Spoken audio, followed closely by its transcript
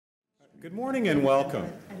Good morning and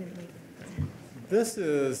welcome. This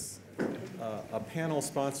is a panel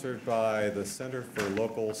sponsored by the Center for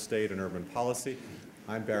Local, State, and Urban Policy.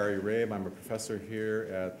 I'm Barry Rabe. I'm a professor here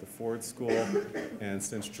at the Ford School, and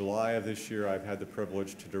since July of this year, I've had the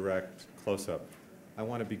privilege to direct Close-Up. I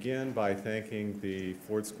want to begin by thanking the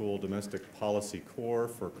Ford School Domestic Policy Corps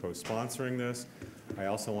for co-sponsoring this. I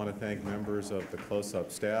also want to thank members of the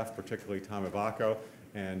Close-Up staff, particularly Tom Ivacco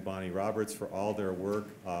and Bonnie Roberts, for all their work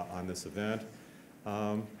on this event.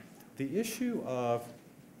 The issue of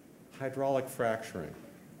hydraulic fracturing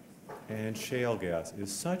and shale gas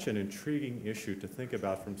is such an intriguing issue to think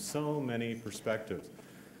about from so many perspectives.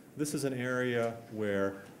 This is an area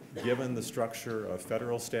where, given the structure of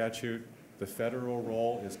federal statute, the federal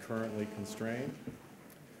role is currently constrained.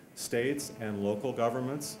 States and local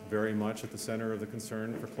governments, very much at the center of the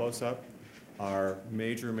concern for Close-Up, are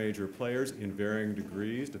major players in varying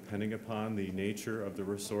degrees depending upon the nature of the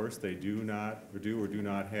resource they do or do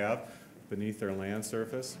not have beneath their land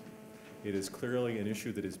surface. It is clearly an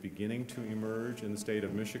issue that is beginning to emerge in the state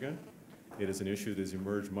of Michigan. It is an issue that has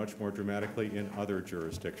emerged much more dramatically in other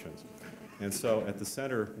jurisdictions. And so at the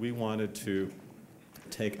center, we wanted to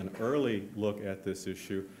take an early look at this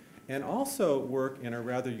issue and also work in a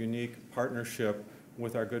rather unique partnership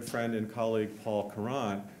with our good friend and colleague Paul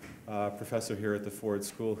Courant, professor here at the Ford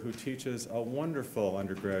School, who teaches a wonderful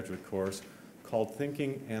undergraduate course called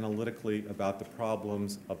Thinking Analytically About the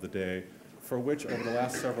Problems of the Day, for which over the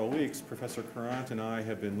last several weeks, Professor Courant and I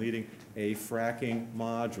have been leading a fracking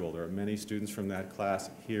module. There are many students from that class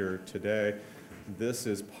here today. This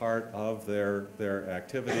is part of their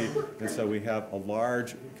activity, and so we have a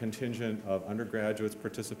large contingent of undergraduates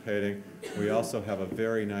participating. We also have a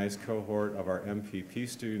very nice cohort of our MPP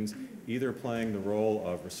students, either playing the role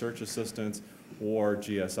of research assistants or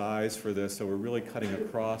GSIs for this, so we're really cutting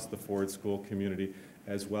across the Ford School community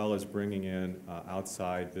as well as bringing in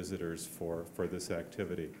outside visitors for this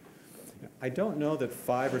activity. I don't know that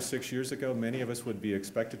 5 or 6 years ago many of us would be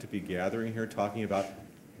expected to be gathering here talking about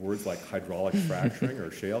words like hydraulic fracturing or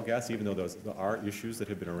shale gas, even though those are issues that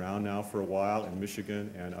have been around now for a while in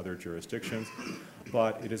Michigan and other jurisdictions.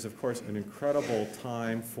 But it is, of course, an incredible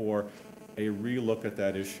time for a relook at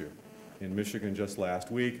that issue. In Michigan just last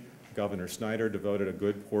week, Governor Snyder devoted a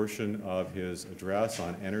good portion of his address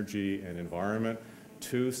on energy and environment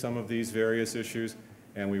to some of these various issues,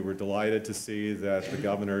 and we were delighted to see that the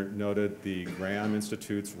governor noted the Graham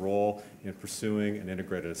Institute's role in pursuing an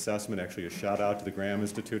integrated assessment. Actually, a shout out to the Graham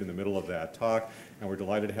Institute in the middle of that talk, and we're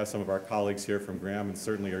delighted to have some of our colleagues here from Graham and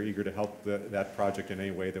certainly are eager to help that project in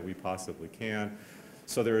any way that we possibly can.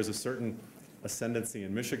 So there is a certain ascendancy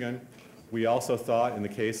in Michigan. We also thought in the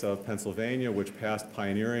case of Pennsylvania, which passed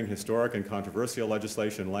pioneering, historic, and controversial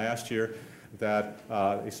legislation last year, that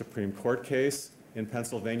a Supreme Court case in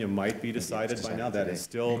Pennsylvania might be decided by now. That is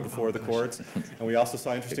still before the courts. And we also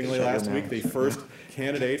saw, interestingly, last week, the first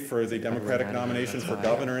candidate for the Democratic nomination for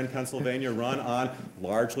governor in Pennsylvania run on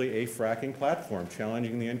largely a fracking platform,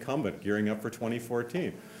 challenging the incumbent, gearing up for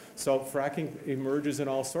 2014. So fracking emerges in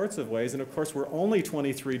all sorts of ways. And of course, we're only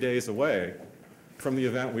 23 days away from the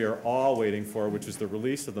event we are all waiting for, which is the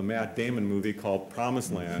release of the Matt Damon movie called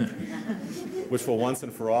Promised Land, which will once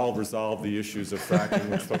and for all resolve the issues of fracking,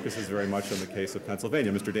 which focuses very much on the case of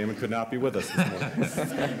Pennsylvania. Mr. Damon could not be with us this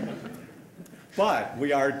morning. But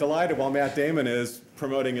we are delighted while Matt Damon is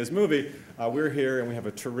promoting his movie, we're here and we have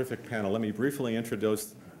a terrific panel. Let me briefly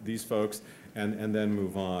introduce these folks and then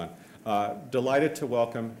move on. Delighted to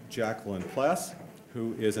welcome Jacquelyn Pless,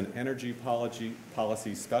 who is an energy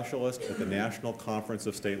policy specialist at the National Conference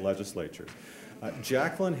of State Legislatures.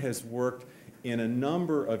 Jacquelyn has worked in a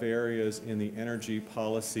number of areas in the energy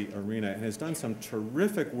policy arena and has done some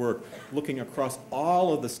terrific work looking across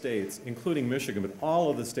all of the states, including Michigan, but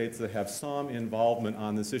all of the states that have some involvement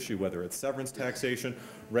on this issue, whether it's severance taxation,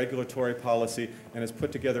 regulatory policy, and has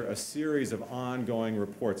put together a series of ongoing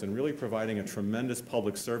reports and really providing a tremendous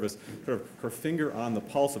public service, sort of her finger on the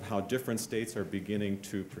pulse of how different states are beginning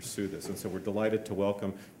to pursue this. And so we're delighted to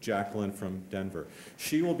welcome Jacquelyn from Denver.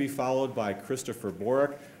 She will be followed by Christopher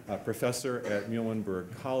Borick, professor at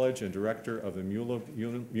Muhlenberg College and director of the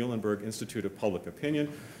Muhlenberg Institute of Public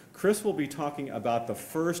Opinion. Chris will be talking about the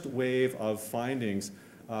first wave of findings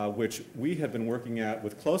which we have been working at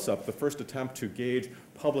with Close-Up, the first attempt to gauge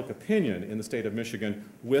public opinion in the state of Michigan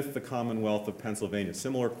with the Commonwealth of Pennsylvania.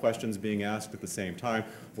 Similar questions being asked at the same time.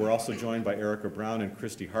 We're also joined by Erica Brown and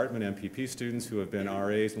Christy Hartman, MPP students who have been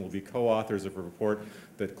RAs and will be co-authors of a report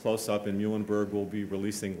that Close-Up in Muhlenberg will be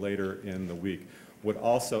releasing later in the week. Would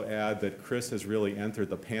also add that Chris has really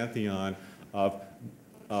entered the pantheon of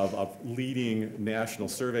of leading national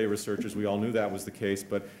survey researchers. We all knew that was the case,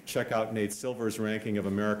 but check out Nate Silver's ranking of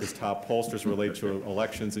America's top pollsters related to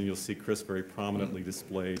elections, and you'll see Chris very prominently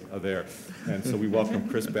displayed there. And so we welcome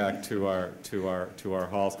Chris back to our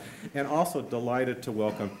halls. And also delighted to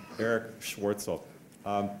welcome Erich Schwartzel.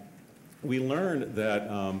 We learned that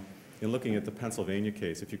in looking at the Pennsylvania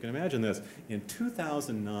case, if you can imagine this, in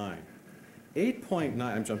 2009, 8.9,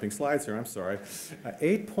 I'm jumping slides here, I'm sorry,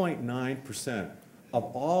 8.9% of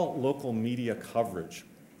all local media coverage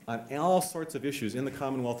on all sorts of issues in the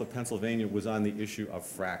Commonwealth of Pennsylvania was on the issue of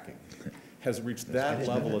fracking, has reached that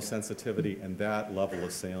level of sensitivity and that level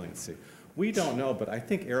of saliency. We don't know, but I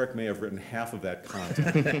think Erich may have written half of that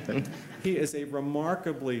content. He is a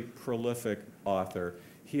remarkably prolific author.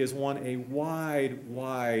 He has won a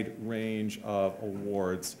wide range of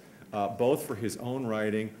awards, both for his own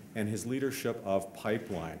writing and his leadership of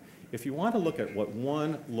Pipeline. If you want to look at what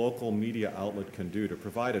one local media outlet can do to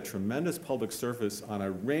provide a tremendous public service on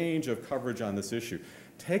a range of coverage on this issue,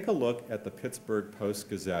 take a look at the Pittsburgh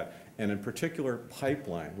Post-Gazette, and in particular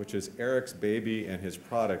Pipeline, which is Erich's baby and his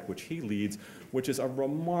product, which he leads, which is a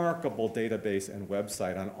remarkable database and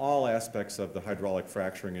website on all aspects of the hydraulic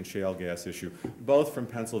fracturing and shale gas issue, both from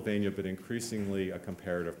Pennsylvania, but increasingly a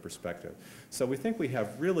comparative perspective. So we think we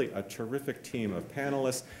have really a terrific team of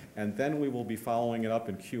panelists, and then we will be following it up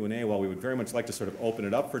in Q&A. While we would very much like to sort of open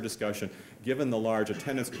it up for discussion, given the large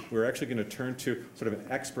attendance, we're actually going to turn to sort of an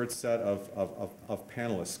expert set of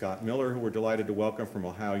panelists. Scott Miller, who we're delighted to welcome from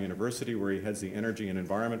Ohio University, where he heads the Energy and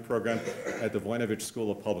Environment Program at the Voinovich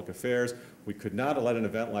School of Public Affairs. We could not let an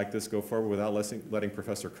event like this go forward without letting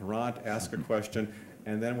Professor Courant ask a question.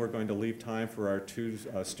 And then we're going to leave time for our two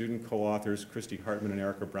student co-authors, Christy Hartman and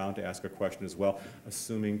Erica Brown, to ask a question as well,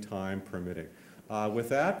 assuming time permitting. With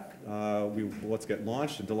that, let's get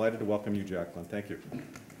launched, and delighted to welcome you, Jacquelyn. Thank you.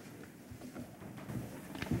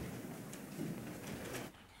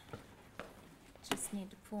 Just need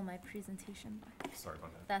to pull my presentation back. Sorry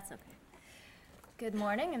about that. That's okay. Good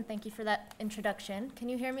morning, and thank you for that introduction. Can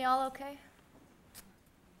you hear me all okay?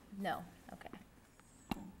 No? Okay.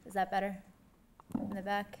 Is that better? In the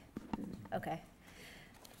back? Okay.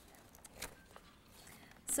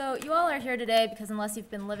 So you all are here today because unless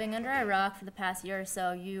you've been living under a rock for the past year or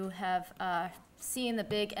so, you have seen the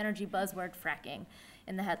big energy buzzword fracking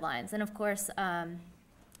in the headlines. And of course,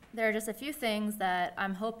 there are just a few things that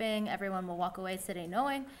I'm hoping everyone will walk away today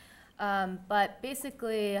knowing. But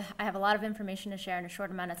basically, I have a lot of information to share in a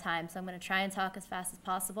short amount of time, so I'm going to try and talk as fast as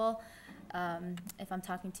possible. If I'm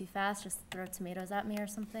talking too fast, just throw tomatoes at me or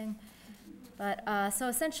something. But so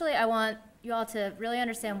essentially, I want you all to really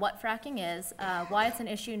understand what fracking is, why it's an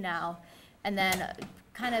issue now, and then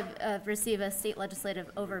kind of receive a state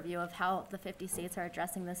legislative overview of how the 50 states are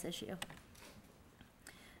addressing this issue.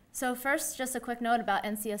 So first, just a quick note about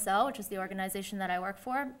NCSL, which is the organization that I work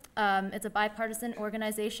for. It's a bipartisan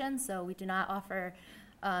organization, so we do not offer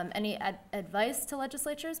any advice to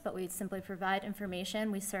legislatures, but we simply provide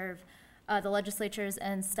information. We serve the legislatures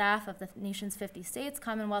and staff of the nation's 50 states,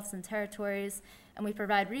 commonwealths, and territories, and we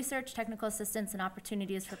provide research, technical assistance, and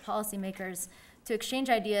opportunities for policymakers to exchange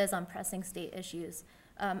ideas on pressing state issues.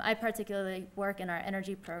 I particularly work in our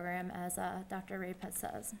energy program, as Dr. Rabe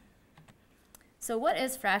says. So what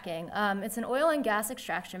is fracking? It's an oil and gas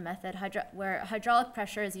extraction method where hydraulic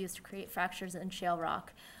pressure is used to create fractures in shale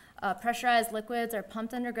rock. Pressurized liquids are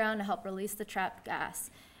pumped underground to help release the trapped gas.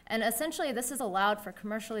 And essentially, this is allowed for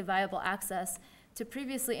commercially viable access to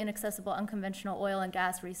previously inaccessible unconventional oil and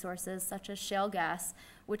gas resources, such as shale gas,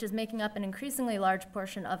 which is making up an increasingly large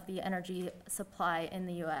portion of the energy supply in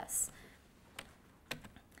the US.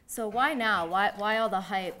 So why now? Why all the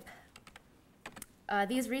hype?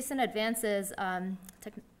 These recent advances,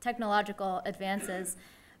 technological advances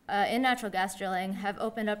in natural gas drilling have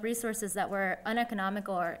opened up resources that were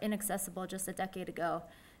uneconomical or inaccessible just a decade ago.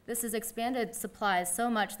 This has expanded supplies so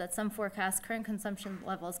much that some forecast current consumption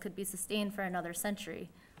levels could be sustained for another century.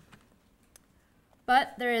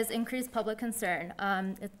 But there is increased public concern.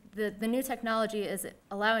 The new technology is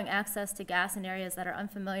allowing access to gas in areas that are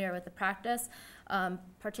unfamiliar with the practice,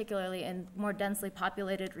 particularly in more densely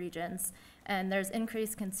populated regions. And there's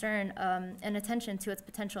increased concern and attention to its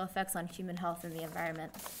potential effects on human health and the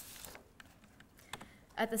environment.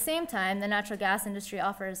 At the same time, the natural gas industry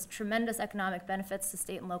offers tremendous economic benefits to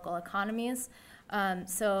state and local economies.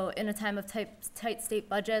 So in a time of tight state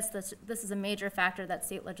budgets, this is a major factor that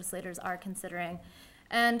state legislators are considering.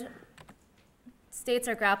 And states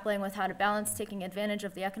are grappling with how to balance taking advantage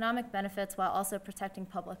of the economic benefits while also protecting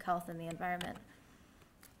public health and the environment.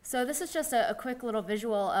 So this is just a quick little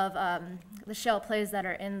visual of the shale plays that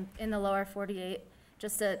are in the lower 48,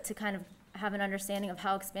 just to kind of have an understanding of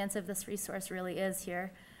how expansive this resource really is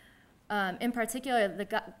here. In particular,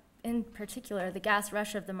 the gas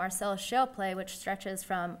rush of the Marcellus Shale play, which stretches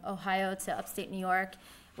from Ohio to upstate New York,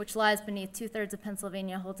 which lies beneath 2/3 of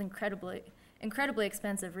Pennsylvania, holds incredibly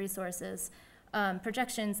expensive resources.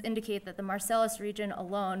 Projections indicate that the Marcellus region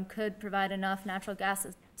alone could provide enough natural gas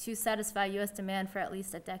to satisfy U.S. demand for at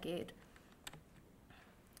least a decade.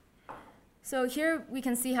 So here we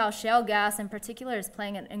can see how shale gas in particular is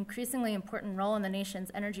playing an increasingly important role in the nation's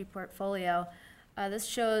energy portfolio. This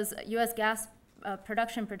shows U.S. gas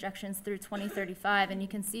production projections through 2035, and you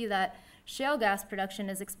can see that shale gas production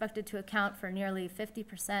is expected to account for nearly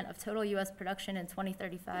 50% of total U.S. production in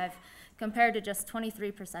 2035, compared to just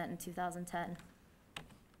 23% in 2010.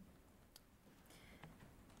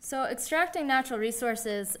 So extracting natural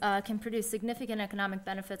resources can produce significant economic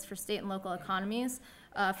benefits for state and local economies.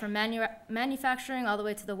 From manufacturing all the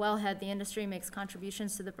way to the wellhead, the industry makes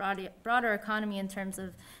contributions to the broader economy in terms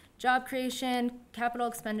of job creation, capital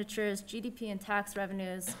expenditures, GDP and tax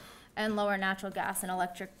revenues, and lower natural gas and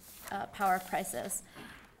electric power prices.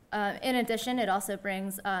 In addition, it also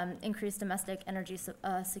brings increased domestic energy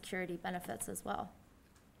security benefits as well.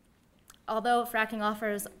 Although fracking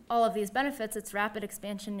offers all of these benefits, its rapid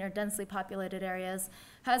expansion near densely populated areas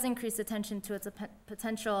has increased attention to its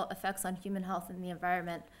potential effects on human health and the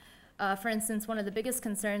environment. For instance, one of the biggest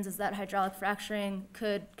concerns is that hydraulic fracturing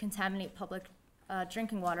could contaminate public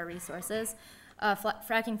drinking water resources.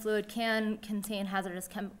 Fracking fluid can contain hazardous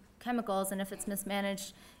chemicals, and if it's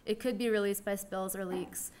mismanaged, it could be released by spills or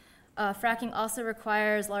leaks. Fracking also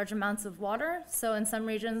requires large amounts of water, so in some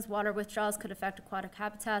regions, water withdrawals could affect aquatic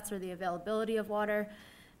habitats or the availability of water.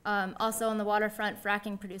 Also on the waterfront,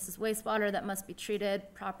 fracking produces wastewater that must be treated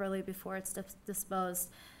properly before it's disposed.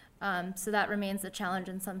 So that remains a challenge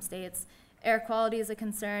in some states. Air quality is a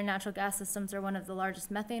concern. Natural gas systems are one of the largest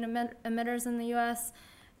methane emitters in the U.S.,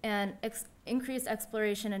 and increased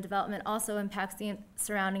exploration and development also impacts the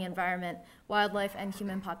surrounding environment, wildlife, and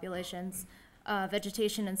human populations.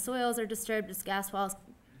 Vegetation and soils are disturbed as gas wells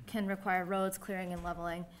can require roads, clearing, and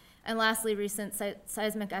leveling. And lastly, recent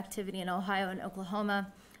seismic activity in Ohio and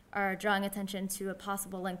Oklahoma are drawing attention to a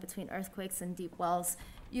possible link between earthquakes and deep wells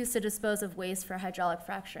used to dispose of waste for hydraulic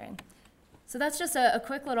fracturing. So that's just a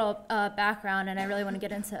quick little background, and I really want to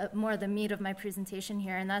get into more of the meat of my presentation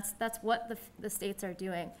here, and that's what the states are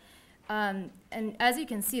doing. And as you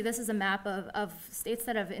can see, this is a map of states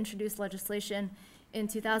that have introduced legislation in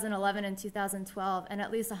 2011 and 2012, and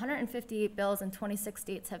at least 158 bills in 26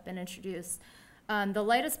 states have been introduced. The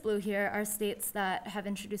lightest blue here are states that have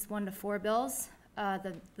introduced 1 to 4 bills.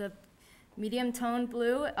 The medium tone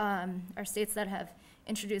blue are states that have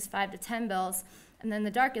introduced 5 to 10 bills. And then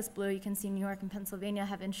the darkest blue, you can see New York and Pennsylvania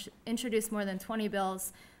have introduced more than 20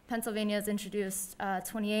 bills. Pennsylvania has introduced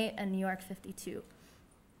 28 and New York 52.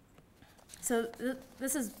 So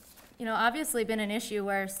this has obviously been an issue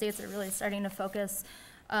where states are really starting to focus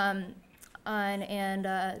on,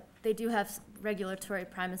 and they do have regulatory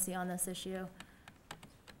primacy on this issue.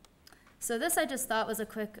 So this I just thought was a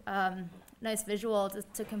quick, nice visual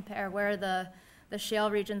to compare where the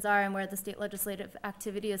shale regions are and where the state legislative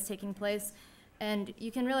activity is taking place. And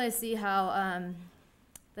you can really see how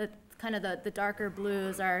the darker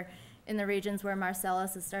blues are in the regions where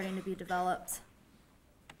Marcellus is starting to be developed.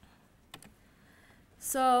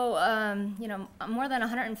 So, more than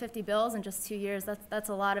 150 bills in just 2 years, that's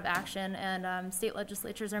a lot of action, and state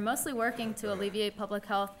legislatures are mostly working to alleviate public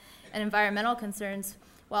health and environmental concerns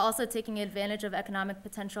while also taking advantage of economic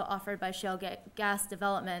potential offered by shale gas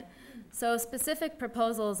development. So specific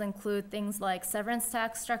proposals include things like severance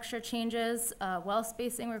tax structure changes, well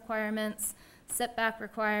spacing requirements, setback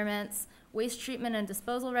requirements, waste treatment and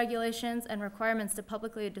disposal regulations, and requirements to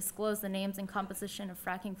publicly disclose the names and composition of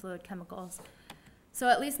fracking fluid chemicals. So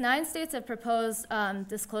at least 9 states have proposed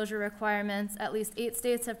disclosure requirements. At least 8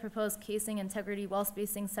 states have proposed casing integrity, well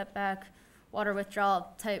spacing, setback, water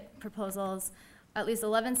withdrawal type proposals. At least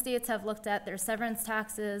 11 states have looked at their severance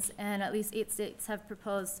taxes, and at least 8 states have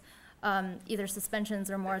proposed either suspensions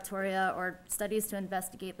or moratoria or studies to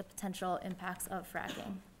investigate the potential impacts of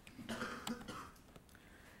fracking.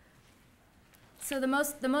 So the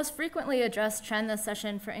most frequently addressed trend this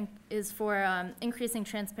session is for increasing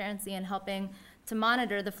transparency and helping to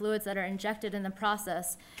monitor the fluids that are injected in the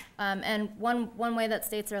process. And one way that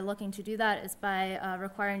states are looking to do that is by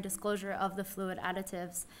requiring disclosure of the fluid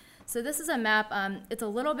additives. So this is a map. It's a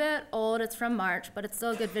little bit old. It's from March, but it's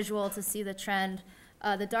still a good visual to see the trend.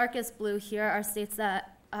 The darkest blue here are states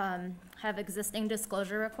that have existing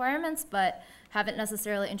disclosure requirements, but haven't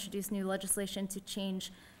necessarily introduced new legislation to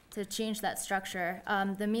change to change that structure.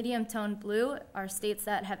 The medium tone blue are states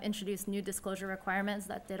that have introduced new disclosure requirements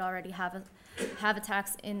that did already have a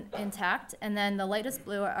tax intact. And then the lightest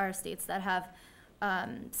blue are states that have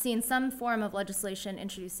seen some form of legislation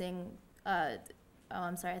introducing,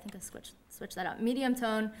 I'm sorry, I think I switched that out. Medium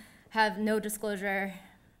tone have no disclosure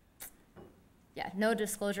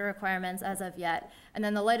requirements as of yet. And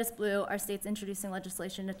then the lightest blue are states introducing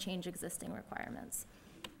legislation to change existing requirements.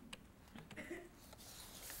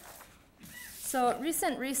 So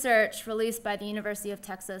recent research released by the University of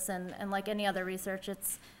Texas, and like any other research,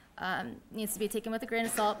 it's needs to be taken with a grain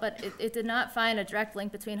of salt, but it did not find a direct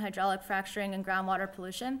link between hydraulic fracturing and groundwater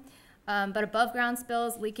pollution. But above ground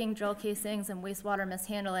spills, leaking drill casings, and wastewater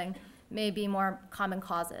mishandling may be more common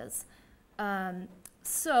causes.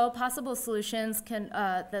 So possible solutions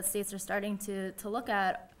that states are starting to look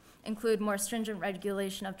at include more stringent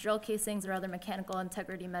regulation of drill casings or other mechanical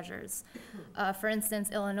integrity measures. For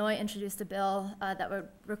instance, Illinois introduced a bill that would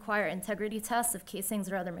require integrity tests of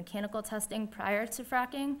casings or other mechanical testing prior to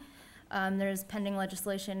fracking. There's pending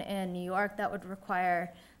legislation in New York that would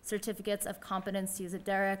require certificates of competence to use a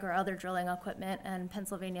derrick or other drilling equipment, and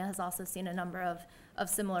Pennsylvania has also seen a number of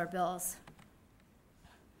similar bills.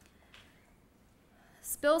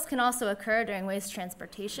 Spills can also occur during waste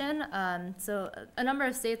transportation. So a number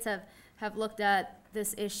of states have looked at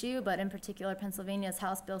this issue, but in particular Pennsylvania's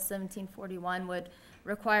House Bill 1741 would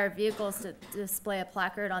require vehicles to display a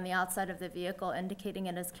placard on the outside of the vehicle indicating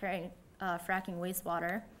it is carrying fracking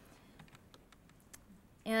wastewater.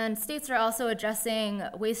 And states are also addressing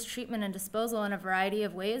waste treatment and disposal in a variety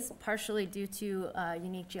of ways, partially due to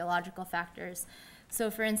unique geological factors. So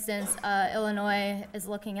for instance, Illinois is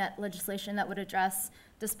looking at legislation that would address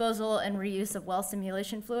disposal and reuse of well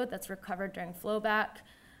simulation fluid that's recovered during flowback.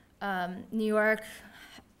 New York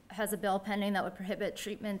has a bill pending that would prohibit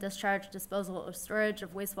treatment, discharge, disposal, or storage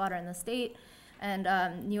of wastewater in the state. And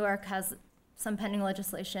New York has some pending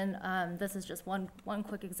legislation. This is just one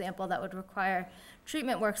quick example that would require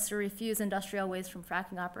treatment works to refuse industrial waste from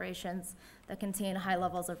fracking operations that contain high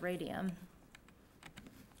levels of radium.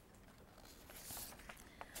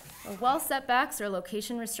 Well setbacks or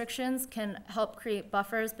location restrictions can help create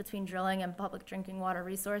buffers between drilling and public drinking water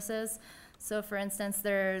resources. So for instance,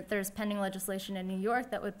 there's pending legislation in New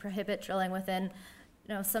York that would prohibit drilling within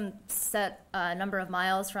some set number of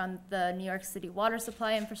miles from the New York City water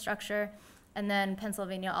supply infrastructure. And then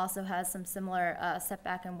Pennsylvania also has some similar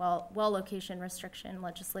setback and well location restriction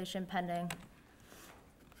legislation pending.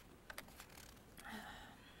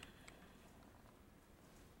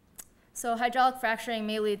 So hydraulic fracturing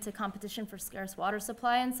may lead to competition for scarce water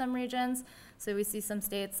supply in some regions. So we see some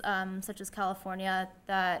states, such as California,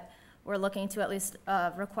 that we're looking to at least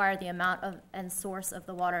require the amount of and source of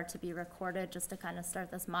the water to be recorded, just to kind of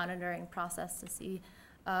start this monitoring process to see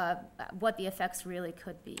what the effects really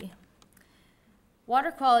could be.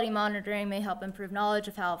 Water quality monitoring may help improve knowledge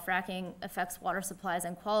of how fracking affects water supplies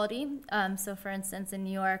and quality. So for instance, in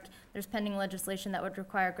New York, there's pending legislation that would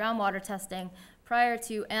require groundwater testing prior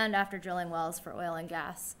to and after drilling wells for oil and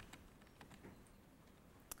gas.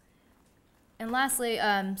 And lastly,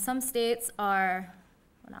 some states are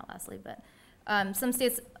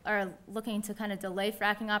looking to kind of delay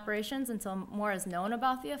fracking operations until more is known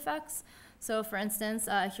about the effects. So for instance,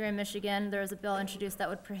 here in Michigan, there is a bill introduced that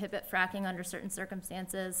would prohibit fracking under certain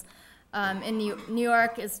circumstances. In New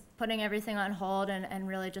York is putting everything on hold and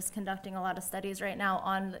really just conducting a lot of studies right now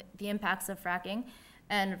on the impacts of fracking.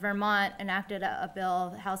 And Vermont enacted a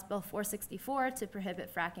bill, House Bill 464, to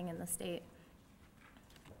prohibit fracking in the state.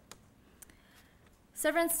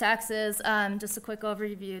 Severance taxes, just a quick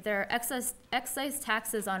overview. There are excise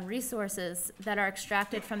taxes on resources that are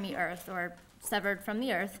extracted from the earth or severed from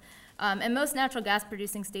the earth. And most natural gas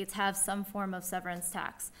producing states have some form of severance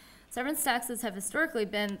tax. Severance taxes have historically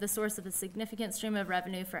been the source of a significant stream of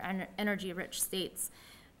revenue for energy-rich states.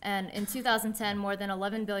 And in 2010, more than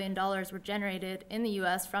 $11 billion were generated in the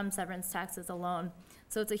US from severance taxes alone.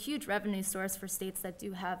 So it's a huge revenue source for states that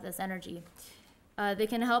do have this energy. They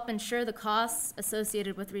can help ensure the costs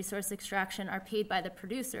associated with resource extraction are paid by the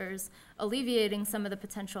producers, alleviating some of the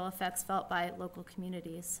potential effects felt by local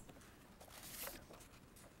communities.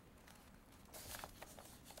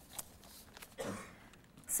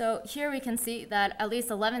 So here we can see that at least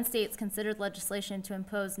 11 states considered legislation to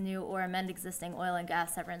impose new or amend existing oil and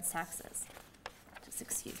gas severance taxes. Just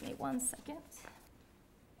excuse me 1 second.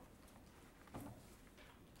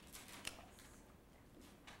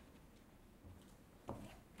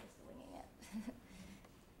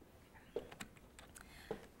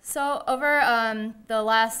 So over the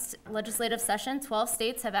last legislative session, 12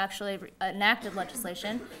 states have actually enacted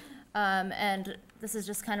legislation. And this is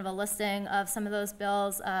just kind of a listing of some of those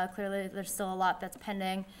bills. Clearly, there's still a lot that's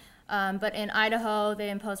pending. But in Idaho, they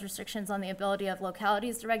imposed restrictions on the ability of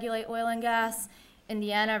localities to regulate oil and gas.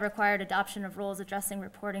 Indiana required adoption of rules addressing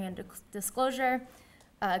reporting and disclosure.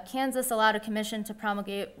 Kansas allowed a commission to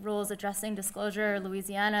promulgate rules addressing disclosure.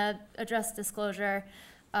 Louisiana addressed disclosure.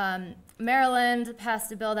 Maryland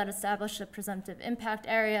passed a bill that established a presumptive impact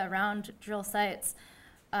area around drill sites.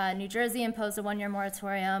 New Jersey imposed a one-year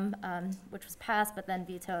moratorium, which was passed but then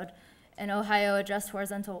vetoed. And Ohio addressed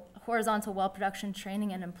horizontal well production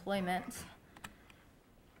training and employment.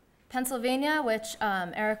 Pennsylvania, which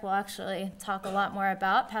Erich will actually talk a lot more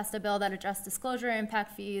about, passed a bill that addressed disclosure,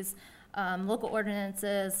 impact fees, local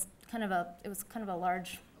ordinances. It was kind of a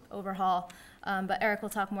large overhaul, but Erich will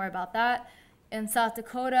talk more about that. In South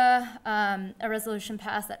Dakota, a resolution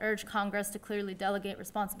passed that urged Congress to clearly delegate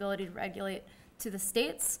responsibility to regulate to the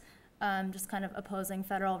states, just kind of opposing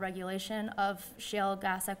federal regulation of shale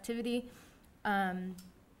gas activity.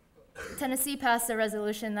 Tennessee passed a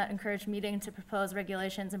resolution that encouraged meeting to propose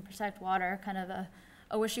regulations and protect water, kind of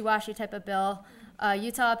a wishy-washy type of bill.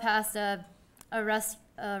 Utah passed a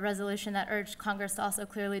resolution that urged Congress to also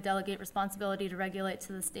clearly delegate responsibility to regulate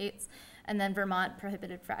to the states, and then Vermont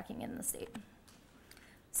prohibited fracking in the state.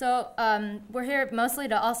 So we're here mostly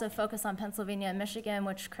to also focus on Pennsylvania and Michigan,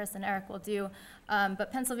 which Chris and Erich will do. But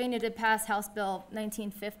Pennsylvania did pass House Bill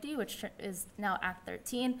 1950, which is now Act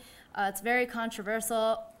 13. It's very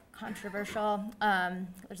controversial.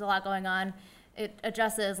 There's a lot going on. It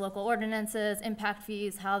addresses local ordinances, impact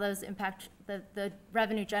fees, how those impact the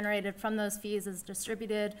revenue generated from those fees is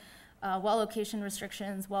distributed, well location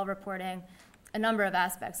restrictions, well reporting, a number of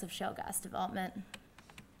aspects of shale gas development.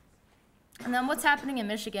 And then what's happening in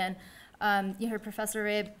Michigan? You heard Professor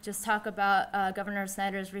Rabe just talk about Governor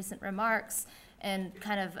Snyder's recent remarks and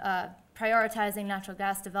kind of prioritizing natural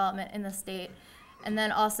gas development in the state. And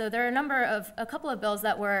then also there are a couple of bills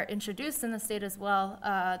that were introduced in the state as well.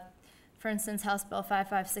 For instance, House Bill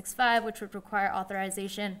 5565, which would require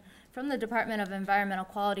authorization from the Department of Environmental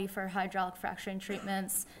Quality for hydraulic fracturing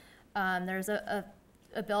treatments. There's a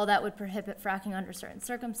bill that would prohibit fracking under certain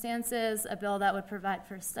circumstances, a bill that would provide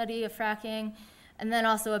for a study of fracking, and then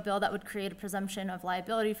also a bill that would create a presumption of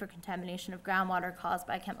liability for contamination of groundwater caused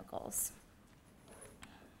by chemicals.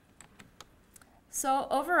 So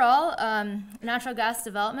overall, natural gas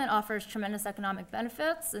development offers tremendous economic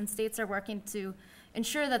benefits, and states are working to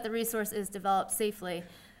ensure that the resource is developed safely.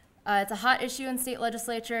 It's a hot issue in state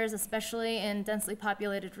legislatures, especially in densely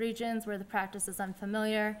populated regions where the practice is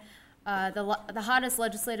unfamiliar. The hottest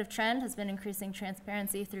legislative trend has been increasing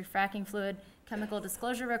transparency through fracking fluid chemical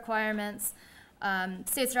disclosure requirements.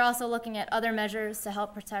 States are also looking at other measures to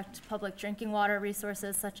help protect public drinking water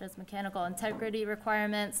resources, such as mechanical integrity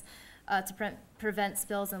requirements to prevent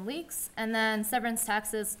spills and leaks. And then severance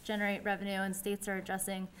taxes generate revenue, and states are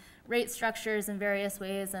adjusting rate structures in various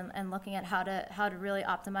ways and looking at how to really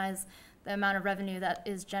optimize the amount of revenue that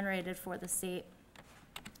is generated for the state.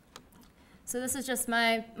 So this is just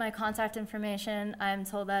my contact information. I'm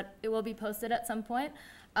told that it will be posted at some point.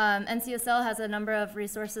 NCSL has a number of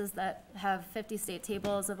resources that have 50 state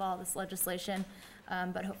tables of all this legislation,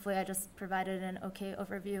 but hopefully I just provided an okay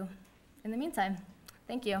overview in the meantime.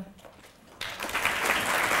 Thank you.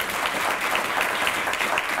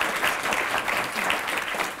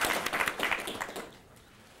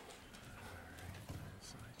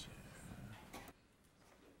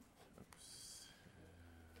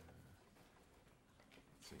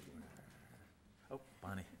 Oh,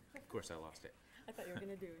 Bonnie. Of course I lost it. I thought you were going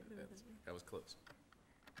to do it. That was close.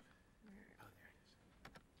 Oh,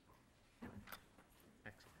 there it is.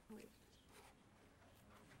 Excellent.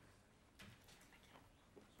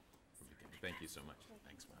 Thank you so much.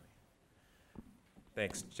 Thanks, Bonnie.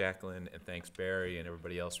 Thanks, Jacquelyn, and thanks, Barry, and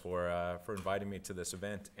everybody else for inviting me to this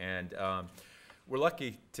event. And we're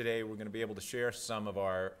lucky today we're going to be able to share some of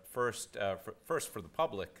our first for the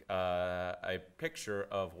public, a picture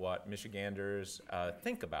of what Michiganders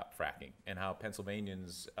think about fracking and how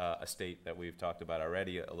Pennsylvanians, a state that we've talked about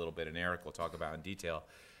already a little bit, and Erich will talk about in detail,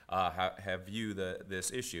 have viewed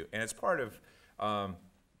this issue. And it's part of,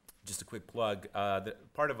 just a quick plug,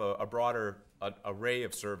 part of a broader array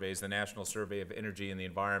of surveys, the National Survey of Energy and the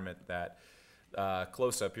Environment that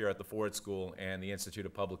close up here at the Ford School and the Institute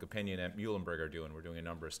of Public Opinion at Muhlenberg are doing. We're doing a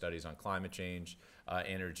number of studies on climate change,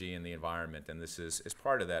 energy, and the environment, and this is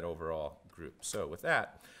part of that overall group. So with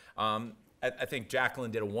that, I think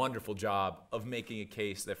Jacquelyn did a wonderful job of making a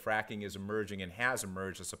case that fracking is emerging and has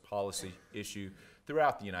emerged as a policy issue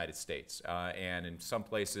throughout the United States, and in some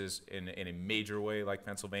places in a major way like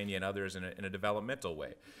Pennsylvania, and others in a developmental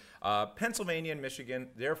way. Pennsylvania and Michigan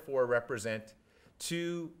therefore represent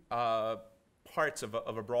two parts of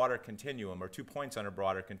a broader continuum, or 2 points on a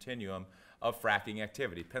broader continuum of fracking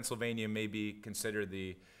activity. Pennsylvania may be considered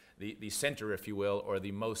the center, if you will, or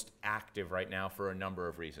the most active right now for a number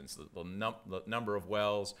of reasons. The number of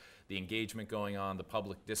wells, the engagement going on, the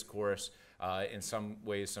public discourse, in some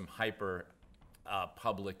ways some hyper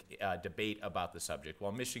public debate about the subject,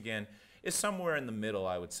 while Michigan is somewhere in the middle,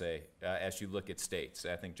 I would say, as you look at states.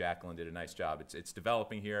 I think Jacquelyn did a nice job. It's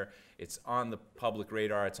developing here. It's on the public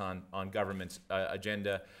radar. It's on government's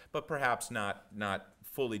agenda, but perhaps not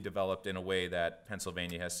fully developed in a way that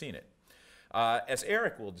Pennsylvania has seen it. As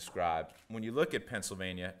Erich will describe, when you look at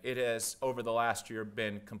Pennsylvania, it has, over the last year,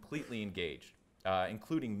 been completely engaged,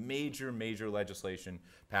 including major legislation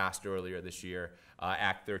passed earlier this year,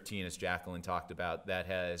 Act 13, as Jacquelyn talked about, that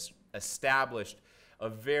has established a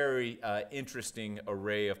very interesting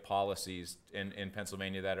array of policies in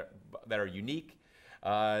Pennsylvania that are unique,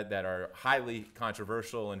 that are highly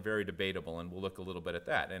controversial and very debatable, and we'll look a little bit at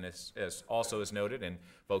that. And as also is noted, and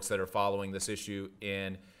folks that are following this issue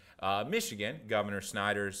in Michigan, Governor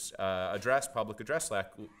Snyder's public address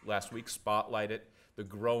last week spotlighted the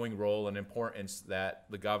growing role and importance that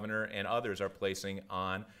the governor and others are placing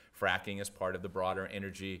on fracking as part of the broader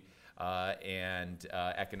energy and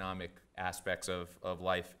economic aspects of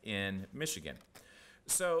life in Michigan.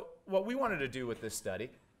 So what we wanted to do with this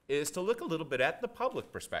study is to look a little bit at the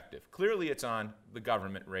public perspective. Clearly it's on the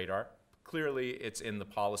government radar. Clearly it's in the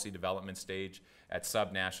policy development stage at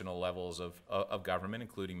subnational levels of government,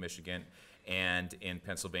 including Michigan and in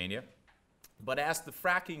Pennsylvania. But as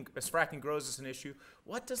fracking grows as an issue,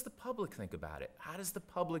 what does the public think about it? How does the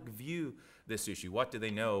public view this issue? What do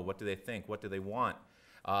they know? What do they think? What do they want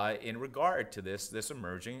in regard to this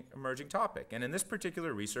emerging topic? And in this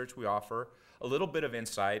particular research, we offer a little bit of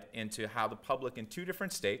insight into how the public in 2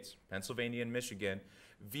 different states, Pennsylvania and Michigan,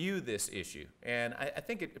 view this issue. And I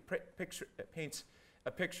think it paints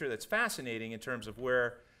a picture that's fascinating in terms of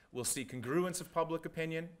where we'll see congruence of public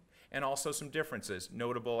opinion and also some differences,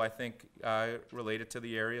 notable, I think, related to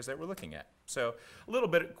the areas that we're looking at. So a little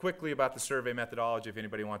bit quickly about the survey methodology. If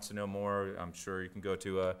anybody wants to know more, I'm sure you can go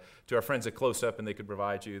to our friends at Close Up and they could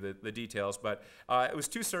provide you the details. But it was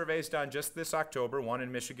 2 surveys done just this October, one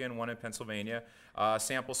in Michigan, one in Pennsylvania.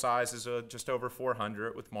 Sample size is just over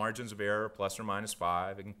 400 with margins of error plus or minus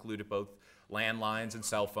 5. It included both landlines and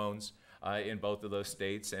cell phones in both of those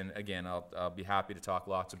states. And again, I'll be happy to talk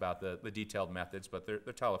lots about the detailed methods, but they're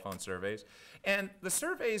telephone surveys. And the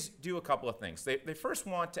surveys do a couple of things. They first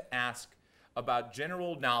want to ask about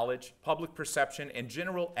general knowledge, public perception, and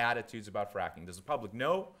general attitudes about fracking. Does the public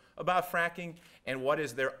know about fracking, and what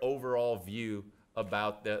is their overall view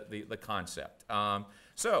about the concept?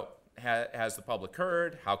 So has the public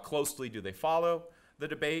heard? How closely do they follow the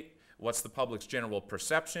debate? What's the public's general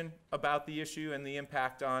perception about the issue and the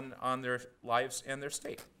impact on their lives and their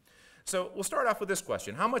state? So we'll start off with this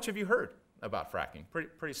question. How much have you heard about fracking?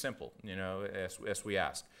 Pretty simple, as we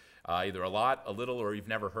ask. Either a lot, a little, or you've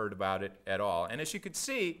never heard about it at all. And as you could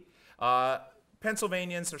see,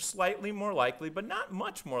 Pennsylvanians are slightly more likely, but not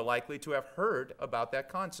much more likely, to have heard about that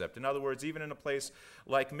concept. In other words, even in a place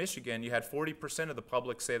like Michigan, you had 40% of the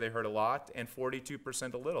public say they heard a lot and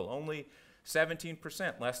 42% a little. Only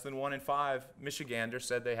 17%, less than 1 in 5 Michiganders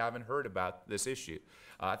said they haven't heard about this issue.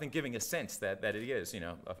 I think giving a sense that it is,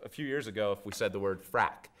 a few years ago, if we said the word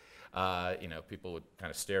frack, people would kind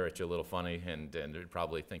of stare at you a little funny and they'd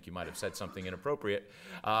probably think you might have said something inappropriate.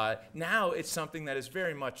 Now it's something that is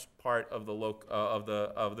very much part of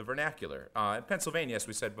the vernacular. In Pennsylvania, as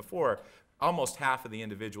we said before, almost half of the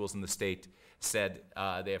individuals in the state said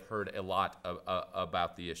they have heard a lot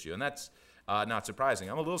about the issue, and that's not surprising.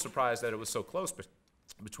 I'm a little surprised that it was so close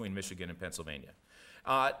between Michigan and Pennsylvania.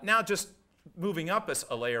 Now just moving up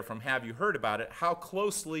a layer from have you heard about it, how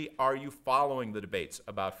closely are you following the debates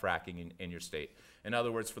about fracking in your state? In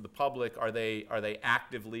other words, for the public, are they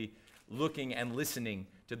actively looking and listening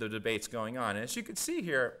to the debates going on? And as you can see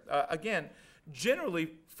here, again,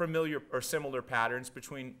 generally familiar or similar patterns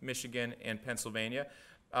between Michigan and Pennsylvania.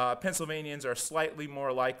 Pennsylvanians are slightly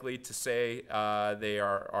more likely to say they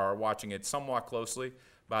are watching it somewhat closely,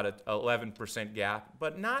 about an 11% gap,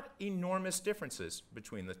 but not enormous differences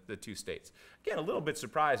between the 2 states. Again, a little bit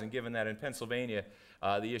surprising given that in Pennsylvania,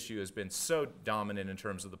 the issue has been so dominant in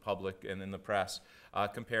terms of the public and in the press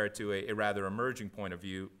compared to a rather emerging point of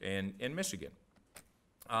view in Michigan.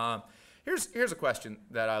 Here's a question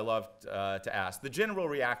that I love to ask. The general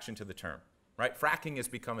reaction to the term, right? Fracking has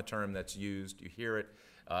become a term that's used. You hear it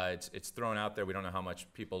It's thrown out there. We don't know how much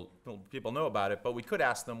people know about it, but we could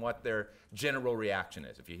ask them what their general reaction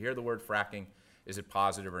is. If you hear the word fracking, is it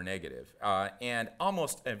positive or negative? And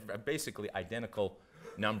almost basically identical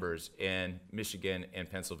numbers in Michigan and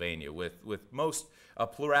Pennsylvania, with most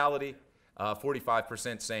plurality,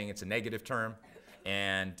 45% saying it's a negative term,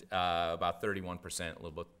 and about 31%, a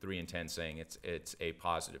little bit 3 in 10 saying it's a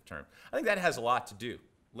positive term. I think that has a lot to do.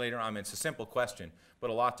 Later on, it's a simple question, but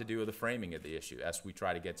a lot to do with the framing of the issue as we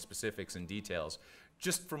try to get specifics and details.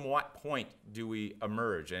 Just from what point do we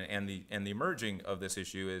emerge? And the emerging of this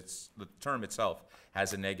issue is the term itself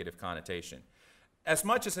has a negative connotation. As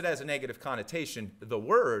much as it has a negative connotation, the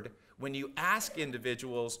word, when you ask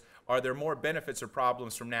individuals, are there more benefits or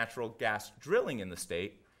problems from natural gas drilling in the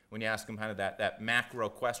state? When you ask them kind of that macro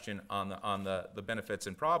question on the benefits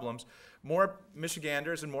and problems, more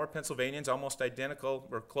Michiganders and more Pennsylvanians, almost identical,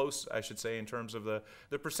 or close, I should say, in terms of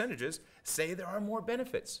the percentages, say there are more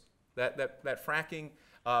benefits, that fracking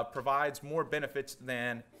provides more benefits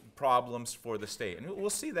than problems for the state. And we'll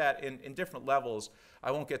see that in different levels.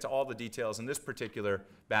 I won't get to all the details in this particular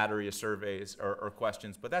battery of surveys or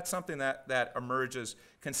questions, but that's something that emerges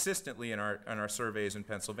consistently in our surveys in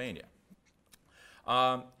Pennsylvania.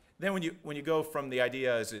 Then when you go from the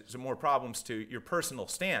idea, is it more problems, to your personal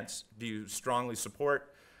stance, do you strongly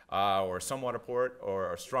support or somewhat support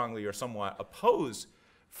or strongly or somewhat oppose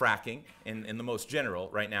fracking in the most general?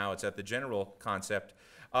 Right now it's at the general concept.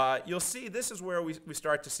 You'll see this is where we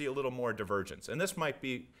start to see a little more divergence. And this might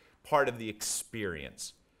be part of the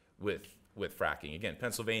experience with fracking. Again,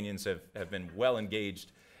 Pennsylvanians have been well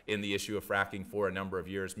engaged in the issue of fracking for a number of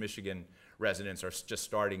years. Michigan residents are just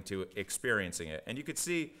starting to experiencing it. And you could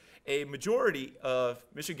see a majority of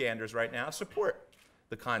Michiganders right now support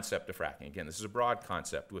the concept of fracking. Again, this is a broad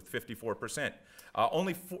concept with 54%.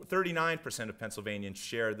 Only 39% of Pennsylvanians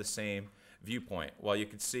share the same viewpoint, while you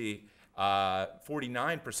could see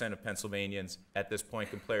 49% of Pennsylvanians at this point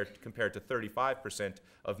compared to 35%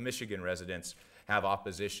 of Michigan residents have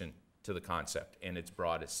opposition to the concept in its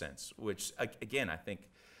broadest sense, which again I think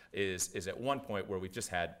is at one point where we've just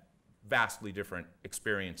had vastly different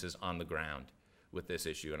experiences on the ground with this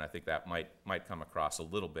issue, and I think that might come across a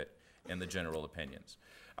little bit in the general opinions.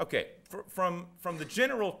 Okay, from the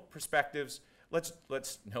general perspectives, let's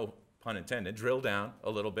no pun intended, drill down a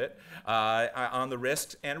little bit on the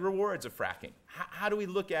risks and rewards of fracking. How do we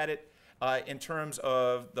look at it in terms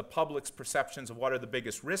of the public's perceptions of what are the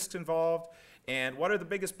biggest risks involved and what are the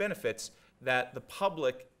biggest benefits that the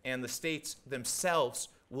public and the states themselves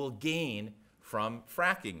will gain from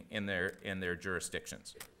fracking in their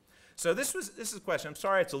jurisdictions? So this is a question. I'm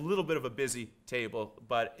sorry it's a little bit of a busy table,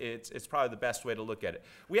 but it's probably the best way to look at it.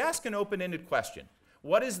 We ask an open-ended question.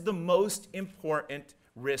 What is the most important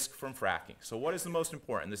risk from fracking? So what is the most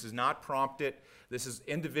important? This is not prompted. This is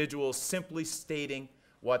individuals simply stating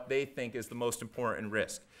what they think is the most important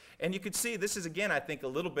risk. And you can see this is, again, I think, a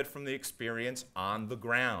little bit from the experience on the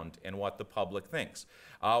ground and what the public thinks.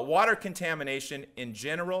 Water contamination in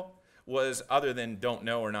general was, other than don't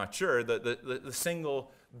know or not sure, the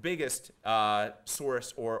single biggest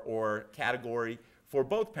source or category for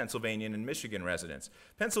both Pennsylvanian and Michigan residents.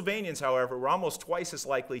 Pennsylvanians, however, were almost twice as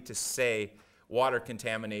likely to say water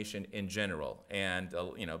contamination in general, and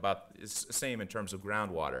about it's the same in terms of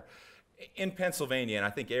groundwater. In Pennsylvania, and I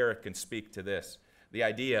think Erich can speak to this, the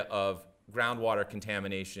idea of groundwater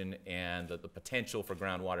contamination and the potential for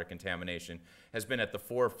groundwater contamination has been at the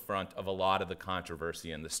forefront of a lot of the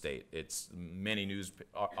controversy in the state. It's many news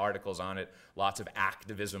articles on it, lots of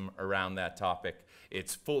activism around that topic.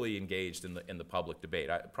 It's fully engaged in the public debate,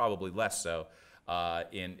 probably less so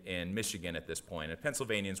in Michigan at this point. And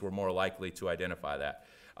Pennsylvanians were more likely to identify that.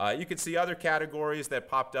 You could see other categories that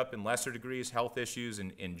popped up in lesser degrees, health issues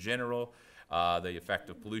in general, the effect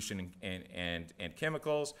of pollution and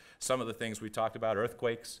chemicals. Some of the things we talked about,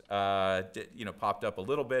 earthquakes, popped up a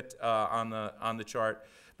little bit on the chart.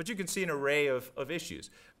 But you can see an array of issues.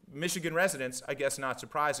 Michigan residents, I guess not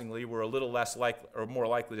surprisingly, were a little less likely or more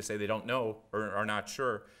likely to say they don't know or are not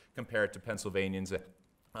sure compared to Pennsylvanians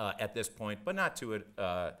at this point, but not to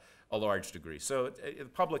a large degree. So the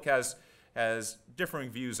public has differing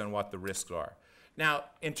views on what the risks are. Now,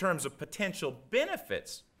 in terms of potential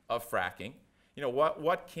benefits of fracking,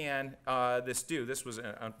 what can this do? This was,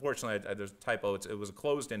 unfortunately, there's a typo. It was a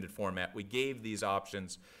closed-ended format. We gave these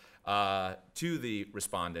options to the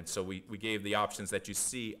respondents. So we gave the options that you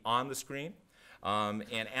see on the screen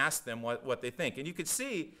and asked them what they think. And you could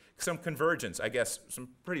see some convergence, I guess, some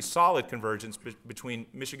pretty solid convergence between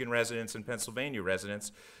Michigan residents and Pennsylvania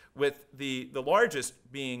residents, with the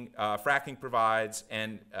largest being fracking provides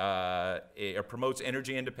and or promotes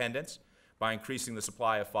energy independence, by increasing the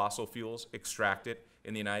supply of fossil fuels extracted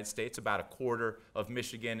in the United States. About a quarter of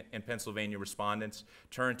Michigan and Pennsylvania respondents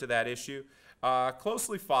turned to that issue.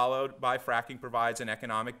 Closely followed by fracking provides an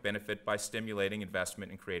economic benefit by stimulating investment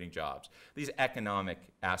and creating jobs. These economic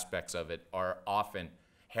aspects of it are often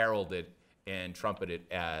heralded and trumpeted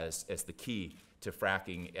as the key to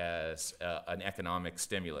fracking as an economic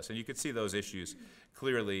stimulus. And you could see those issues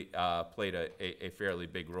clearly played a fairly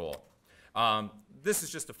big role. This is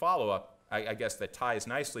just a follow-up, I guess, that ties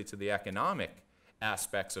nicely to the economic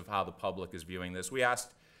aspects of how the public is viewing this. We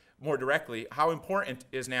asked more directly, how important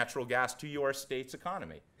is natural gas to your state's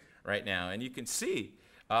economy right now? And you can see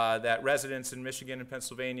that residents in Michigan and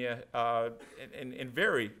Pennsylvania in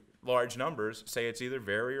very large numbers say it's either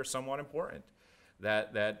very or somewhat important.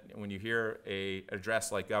 That when you hear an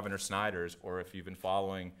address like Governor Snyder's, or if you've been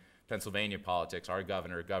following Pennsylvania politics, our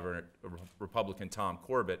governor, Republican Tom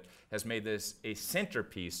Corbett, has made this a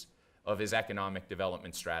centerpiece of his economic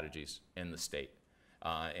development strategies in the state,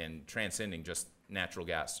 and transcending just natural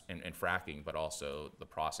gas and fracking, but also the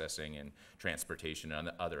processing and transportation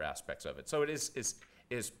and other aspects of it. So it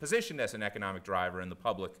is positioned as an economic driver, and the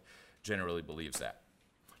public generally believes that.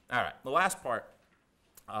 All right, the last part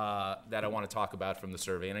that I want to talk about from the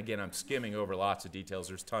survey, and again, I'm skimming over lots of details.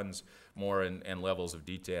 There's tons more and levels of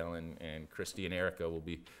detail, and Christy and Erica will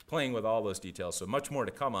be playing with all those details, so much more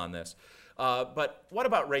to come on this. But what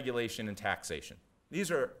about regulation and taxation?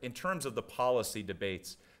 These are, in terms of the policy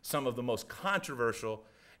debates, some of the most controversial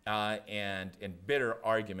and bitter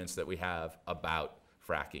arguments that we have about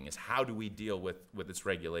fracking is how do we deal with its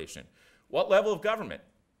regulation? What level of government?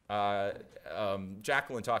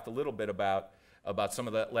 Jacquelyn talked a little bit about some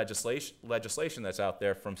of the legislation that's out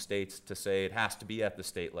there from states to say it has to be at the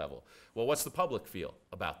state level. Well, what's the public feel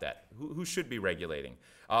about that? Who should be regulating?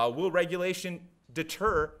 Will regulation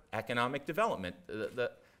deter economic development?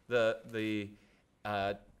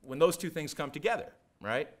 When those two things come together,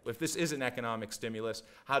 right? If this is an economic stimulus,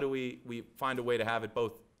 how do we find a way to have it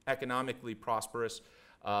both economically prosperous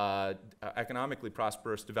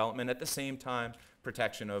development, at the same time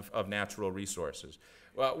protection of natural resources?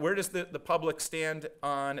 Well, where does the public stand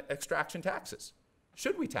on extraction taxes?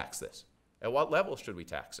 Should we tax this? At what level should we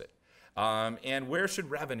tax it? And where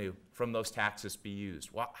should revenue from those taxes be used?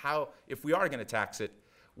 If we are going to tax it,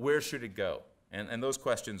 where should it go? And those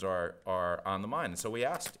questions are on the mind. And so we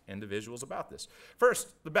asked individuals about this.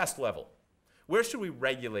 First, the best level. Where should we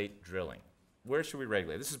regulate drilling? Where should we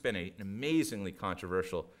regulate? This has been an amazingly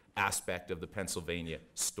controversial aspect of the Pennsylvania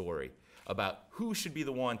story about who should be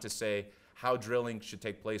the one to say how drilling should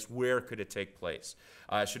take place, where could it take place?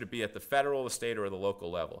 Should it be at the federal, the state, or the local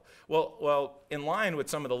level? Well, in line with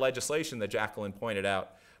some of the legislation that Jacquelyn pointed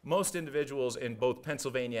out, most individuals in both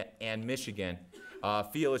Pennsylvania and Michigan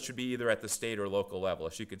feel it should be either at the state or local level.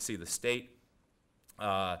 As you can see, the state,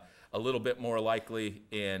 a little bit more likely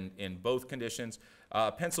in both conditions.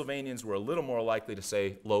 Pennsylvanians were a little more likely to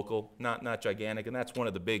say local, not gigantic, and that's one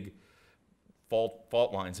of the big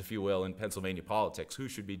fault lines, if you will, in Pennsylvania politics. Who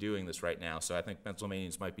should be doing this right now? So I think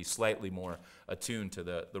Pennsylvanians might be slightly more attuned to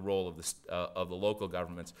the role of the local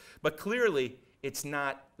governments. But clearly, it's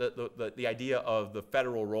not, the idea of the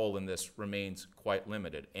federal role in this remains quite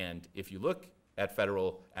limited. And if you look at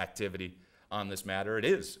federal activity on this matter, it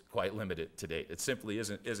is quite limited to date. It simply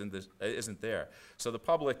isn't there. So the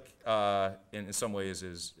public, in some ways,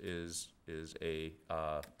 is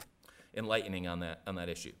enlightening on that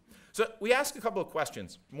issue. So we asked a couple of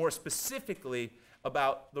questions, more specifically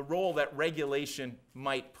about the role that regulation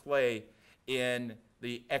might play in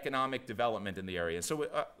the economic development in the area. So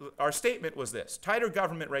our statement was this: tighter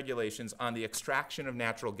government regulations on the extraction of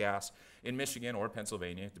natural gas in Michigan or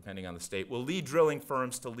Pennsylvania, depending on the state, will lead drilling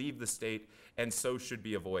firms to leave the state, and so should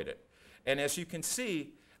be avoided. And as you can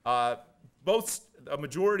see, a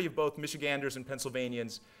majority of both Michiganders and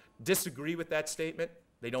Pennsylvanians disagree with that statement.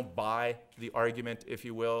 They don't buy the argument, if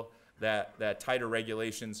you will, that tighter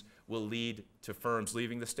regulations will lead to firms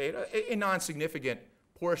leaving the state. A non-significant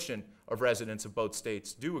portion of residents of both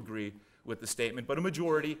states do agree with the statement, but a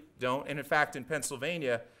majority don't. And in fact, in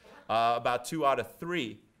Pennsylvania, about 2 out of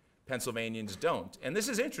 3 Pennsylvanians don't. And this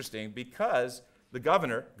is interesting because the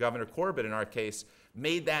governor, Governor Corbett in our case,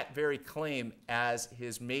 made that very claim as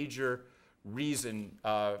his major reason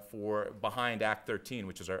behind Act 13,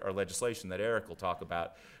 which is our legislation that Erich will talk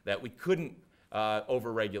about, that we couldn't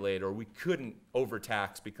overregulate or we couldn't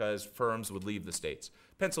overtax because firms would leave the states.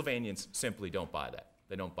 Pennsylvanians simply don't buy that.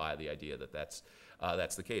 They don't buy the idea that that's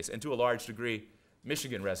the case. And to a large degree,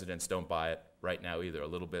 Michigan residents don't buy it right now either, a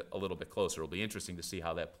little bit closer. It'll be interesting to see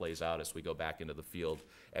how that plays out as we go back into the field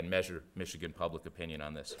and measure Michigan public opinion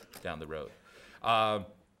on this down the road.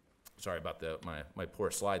 sorry about my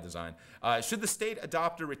poor slide design. Should the state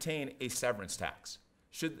adopt or retain a severance tax?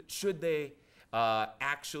 Should they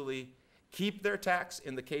actually keep their tax?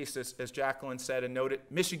 In the case, as Jacquelyn said and noted,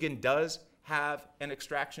 Michigan does have an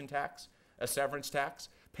extraction tax, a severance tax.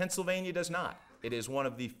 Pennsylvania does not. It is one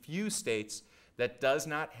of the few states that does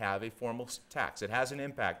not have a formal tax. It has an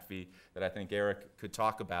impact fee that I think Erich could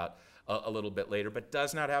talk about a little bit later, but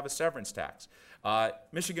does not have a severance tax.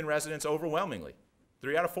 Michigan residents overwhelmingly,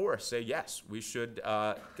 3 out of 4 say yes, we should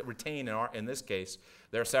retain, in this case,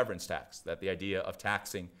 their severance tax, that the idea of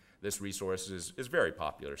taxing this resource is very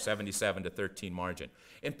popular, 77 to 13 margin.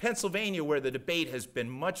 In Pennsylvania, where the debate has been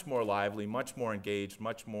much more lively, much more engaged,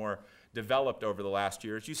 much more developed over the last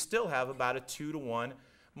years, you still have about a 2-to-1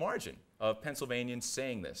 margin of Pennsylvanians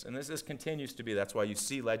saying this. And this continues to be, that's why you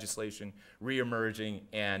see legislation reemerging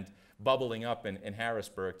and bubbling up in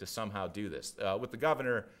Harrisburg to somehow do this. With the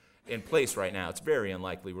governor in place right now, it's very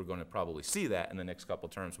unlikely we're going to probably see that in the next couple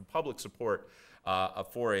terms. But public support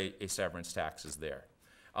for a severance tax is there.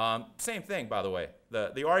 Same thing, by the way.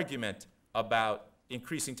 The argument about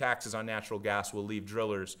increasing taxes on natural gas will leave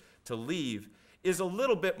drillers to leave is a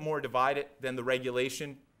little bit more divided than the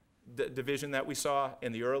regulation division that we saw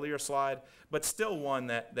in the earlier slide, but still one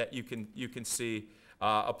that you can see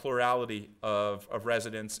a plurality of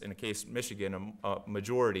residents, in the case of Michigan, a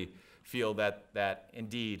majority, feel that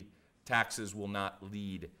indeed taxes will not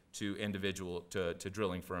lead to to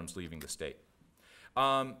drilling firms leaving the state.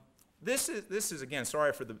 This is again,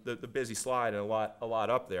 sorry for the busy slide and a lot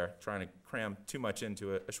up there, trying to cram too much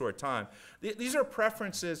into a short time. These are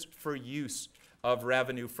preferences for use of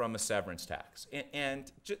revenue from a severance tax.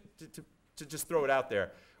 And to just throw it out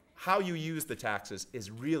there, how you use the taxes is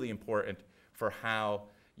really important for how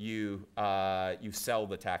you sell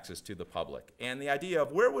the taxes to the public. And the idea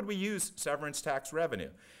of where would we use severance tax revenue?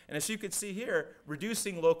 And as you can see here,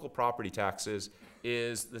 reducing local property taxes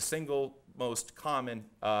is the single most common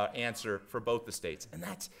answer for both the states. And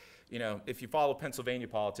that's, if you follow Pennsylvania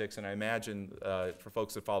politics, and I imagine for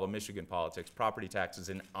folks that follow Michigan politics, property tax is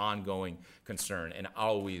an ongoing concern and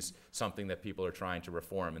always something that people are trying to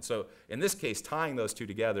reform. And so in this case, tying those two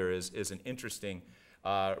together is an interesting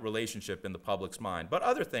relationship in the public's mind. But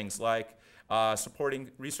other things like supporting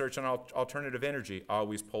research on alternative energy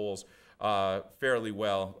always polls fairly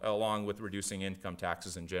well, along with reducing income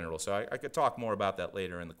taxes in general. So I could talk more about that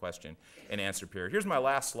later in the question and answer period. Here's my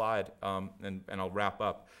last slide, and I'll wrap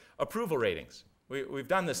up. Approval ratings. We've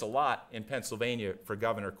done this a lot in Pennsylvania for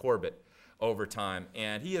Governor Corbett over time,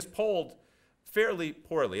 and he has polled fairly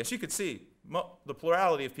poorly. As you can see, the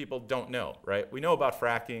plurality of people don't know, right? We know about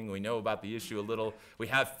fracking, we know about the issue a little, we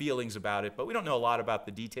have feelings about it, but we don't know a lot about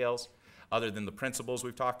the details other than the principles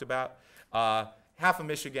we've talked about. Half of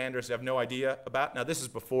Michiganders have no idea about. Now, this is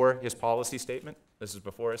before his policy statement. This is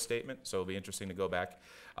before his statement, so it'll be interesting to go back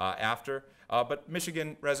after. But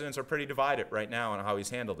Michigan residents are pretty divided right now on how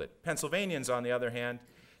he's handled it. Pennsylvanians, on the other hand,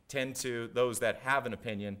 tend to, those that have an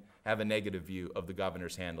opinion, have a negative view of the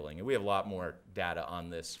governor's handling. And we have a lot more data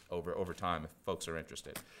on this over time if folks are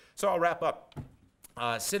interested. So I'll wrap up.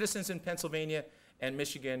 Citizens in Pennsylvania and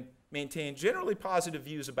Michigan maintain generally positive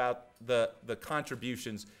views about the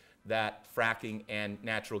contributions that fracking and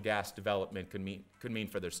natural gas development could mean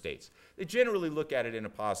for their states. They generally look at it in a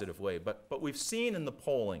positive way, but we've seen in the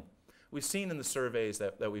polling, we've seen in the surveys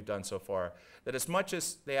that we've done so far, that as much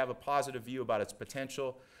as they have a positive view about its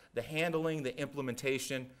potential, the handling, the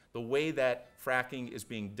implementation, the way that fracking is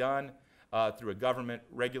being done through a government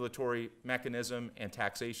regulatory mechanism and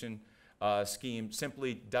taxation scheme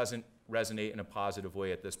simply doesn't resonate in a positive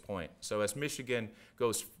way at this point. So as Michigan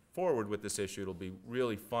goes forward with this issue, it'll be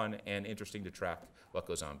really fun and interesting to track what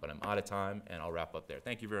goes on. But I'm out of time, and I'll wrap up there.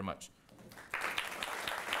 Thank you very much.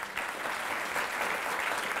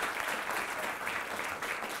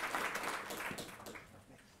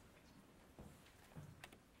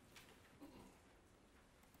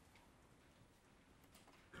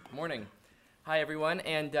 Morning. Hi, everyone,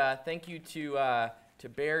 and thank you to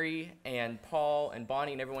Barry and Paul and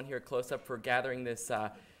Bonnie and everyone here at Close Up for gathering this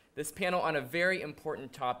panel on a very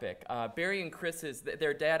important topic. Barry and Chris's,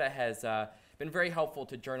 their data has been very helpful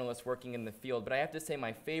to journalists working in the field, but I have to say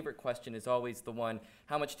my favorite question is always the one,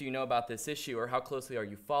 how much do you know about this issue, or how closely are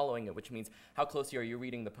you following it, which means how closely are you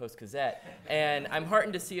reading the Post-Gazette? And I'm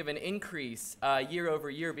heartened to see of an increase year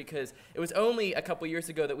over year, because it was only a couple years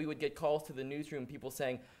ago that we would get calls to the newsroom, people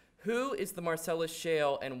saying, who is the Marcellus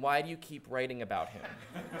Shale and why do you keep writing about him?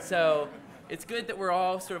 So it's good that we're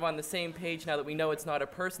all sort of on the same page now that we know it's not a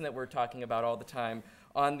person that we're talking about all the time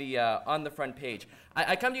on the front page.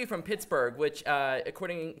 I come to you from Pittsburgh, which,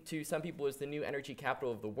 according to some people, is the new energy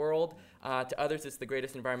capital of the world. To others, it's the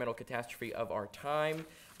greatest environmental catastrophe of our time.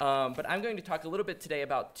 But I'm going to talk a little bit today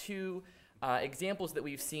about two examples that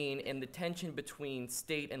we've seen in the tension between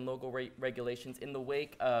state and local regulations in the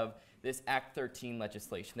wake of this Act 13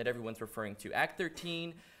 legislation that everyone's referring to. Act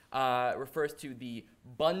 13 refers to the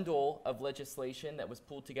bundle of legislation that was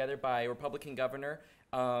pulled together by a Republican governor.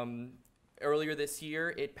 Earlier this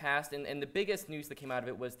year, it passed, and the biggest news that came out of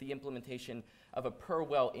it was the implementation of a per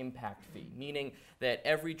well impact fee, meaning that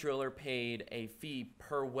every driller paid a fee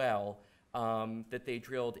per well that they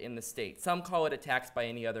drilled in the state. Some call it a tax by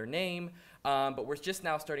any other name, but we're just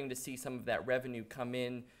now starting to see some of that revenue come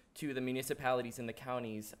in to the municipalities and the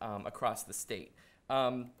counties across the state.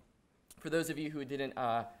 For those of you who didn't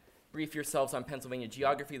brief yourselves on Pennsylvania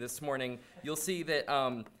geography this morning, you'll see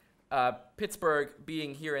that Pittsburgh,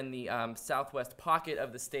 being here in the southwest pocket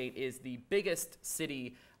of the state, is the biggest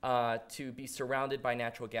city to be surrounded by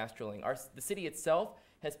natural gas drilling. The city itself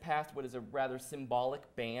has passed what is a rather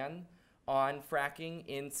symbolic ban on fracking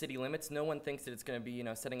in city limits. No one thinks that it's going to be,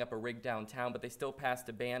 setting up a rig downtown, but they still passed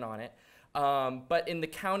a ban on it. But in the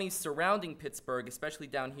counties surrounding Pittsburgh, especially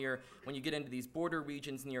down here, when you get into these border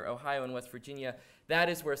regions near Ohio and West Virginia, that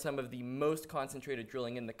is where some of the most concentrated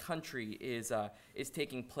drilling in the country is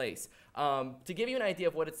taking place. To give you an idea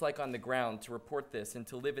of what it's like on the ground to report this and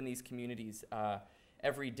to live in these communities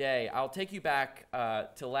every day, I'll take you back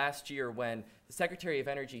to last year when the Secretary of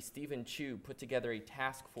Energy, Stephen Chu, put together a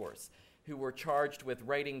task force who were charged with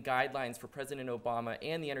writing guidelines for President Obama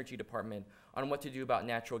and the Energy Department on what to do about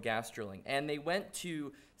natural gas drilling. And they went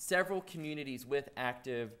to several communities with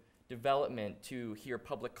active development to hear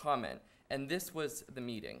public comment. And this was the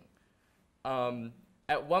meeting.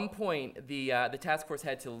 At one point, the task force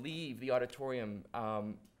had to leave the auditorium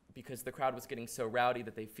because the crowd was getting so rowdy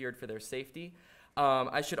that they feared for their safety.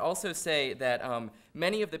 I should also say that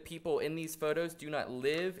many of the people in these photos do not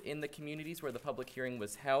live in the communities where the public hearing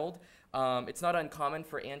was held. It's not uncommon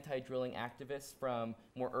for anti-drilling activists from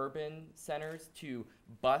more urban centers to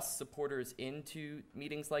bus supporters into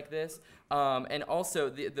meetings like this. And also,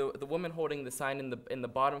 the woman holding the sign in the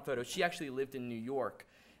bottom photo, she actually lived in New York,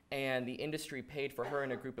 and the industry paid for her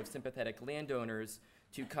and a group of sympathetic landowners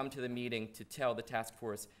to come to the meeting to tell the task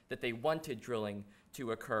force that they wanted drilling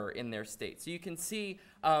to occur in their state. So you can see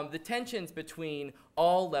the tensions between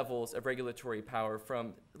all levels of regulatory power,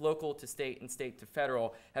 from local to state and state to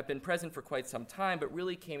federal, have been present for quite some time, but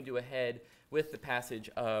really came to a head with the passage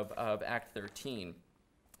of Act 13.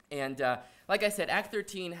 And like I said, Act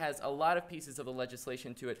 13 has a lot of pieces of the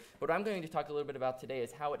legislation to it, but what I'm going to talk a little bit about today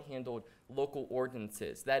is how it handled local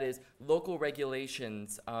ordinances. That is, local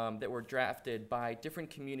regulations that were drafted by different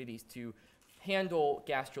communities to handle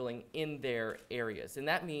gas drilling in their areas. And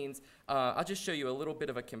that means, I'll just show you a little bit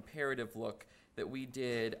of a comparative look that we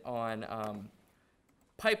did on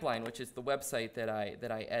Pipeline, which is the website that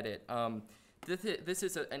I edit. This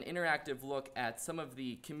is an interactive look at some of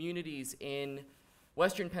the communities in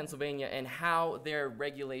Western Pennsylvania and how their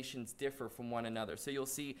regulations differ from one another. So you'll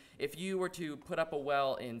see, if you were to put up a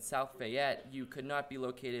well in South Fayette, you could not be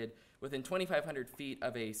located within 2,500 feet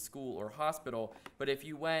of a school or hospital. But if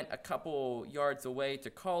you went a couple yards away to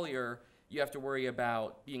Collier, you have to worry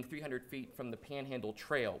about being 300 feet from the Panhandle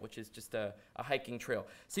Trail, which is just a hiking trail.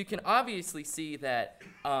 So you can obviously see that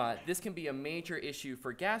this can be a major issue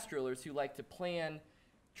for gas drillers who like to plan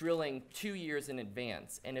drilling 2 years in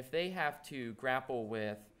advance. And if they have to grapple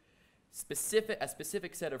with a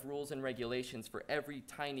specific set of rules and regulations for every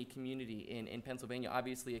tiny community in Pennsylvania,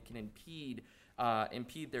 obviously it can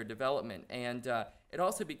impede their development. And it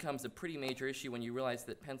also becomes a pretty major issue when you realize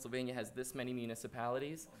that Pennsylvania has this many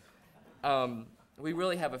municipalities. We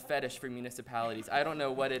really have a fetish for municipalities. I don't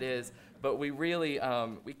know what it is, but we really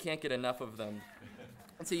we can't get enough of them.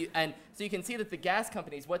 So you can see that the gas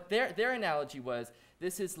companies, what their analogy was,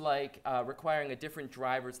 this is like requiring a different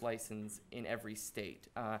driver's license in every state.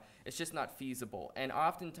 It's just not feasible. And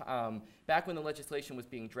often, back when the legislation was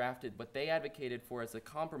being drafted, what they advocated for as a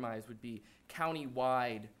compromise would be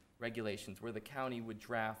county-wide regulations, where the county would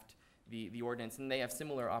draft the ordinance, and they have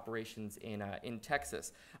similar operations in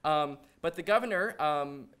Texas. But the governor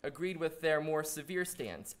agreed with their more severe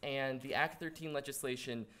stance, and the Act 13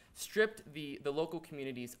 legislation stripped the local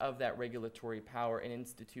communities of that regulatory power and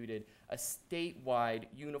instituted a statewide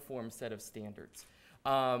uniform set of standards.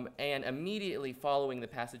 And immediately following the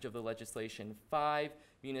passage of the legislation, 5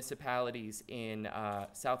 municipalities in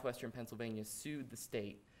southwestern Pennsylvania sued the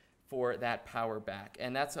state for that power back.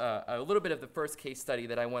 And that's a little bit of the first case study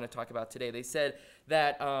that I want to talk about today. They said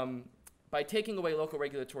that By taking away local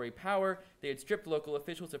regulatory power, they had stripped local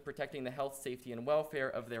officials of protecting the health, safety, and welfare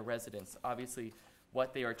of their residents, obviously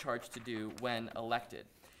what they are charged to do when elected.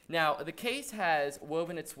 Now, the case has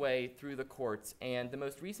woven its way through the courts, and the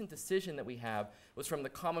most recent decision that we have was from the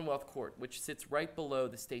Commonwealth Court, which sits right below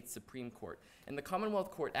the state's Supreme Court. And the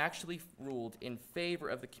Commonwealth Court actually ruled in favor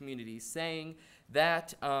of the community, saying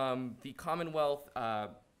that the Commonwealth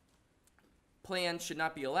plan should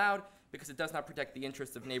not be allowed because it does not protect the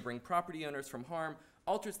interests of neighboring property owners from harm,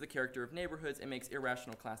 alters the character of neighborhoods, and makes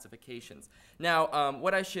irrational classifications. Now,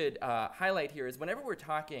 what I should highlight here is whenever we're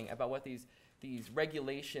talking about what these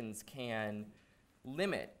regulations can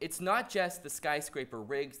limit, it's not just the skyscraper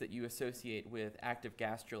rigs that you associate with active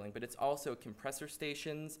gas drilling, but it's also compressor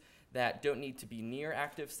stations that don't need to be near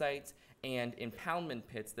active sites and impoundment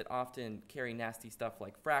pits that often carry nasty stuff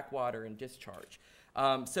like frack water and discharge.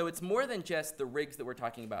 So it's more than just the rigs that we're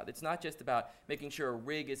talking about. It's not just about making sure a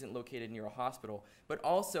rig isn't located near a hospital, but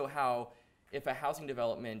also how if a housing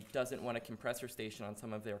development doesn't want a compressor station on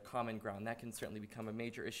some of their common ground, that can certainly become a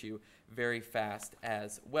major issue very fast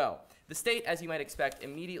as well. The state, as you might expect,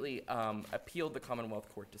 immediately appealed the Commonwealth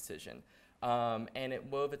Court decision, and it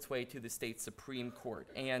wove its way to the state Supreme Court.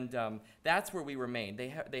 And that's where we remain.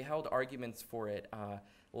 They held arguments for it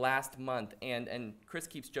last month, and Chris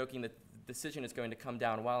keeps joking that the decision is going to come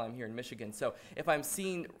down while I'm here in Michigan. So if I'm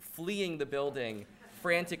seen fleeing the building,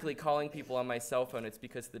 frantically calling people on my cell phone, it's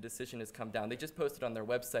because the decision has come down. They just posted on their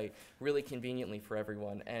website really conveniently for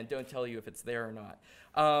everyone, and don't tell you if it's there or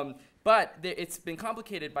not. But it's been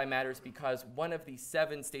complicated by matters because one of the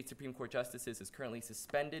 7 state Supreme Court justices is currently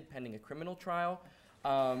suspended pending a criminal trial.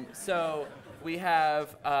 So we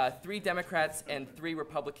have 3 Democrats and 3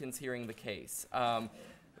 Republicans hearing the case.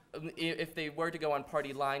 If they were to go on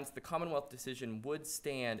party lines, the Commonwealth decision would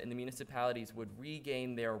stand and the municipalities would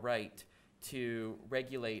regain their right to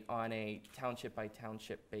regulate on a township by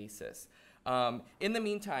township basis. In the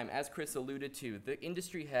meantime, as Chris alluded to, the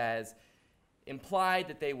industry has implied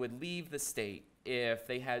that they would leave the state if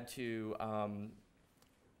they had to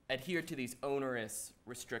adhere to these onerous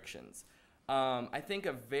restrictions. I think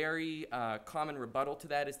a very common rebuttal to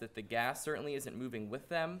that is that the gas certainly isn't moving with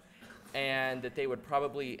them, and that they would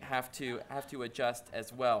probably have to adjust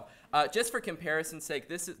as well. Just for comparison's sake,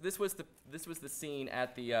 this was the scene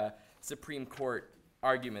at the Supreme Court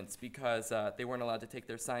arguments because they weren't allowed to take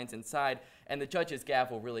their signs inside, and the judge's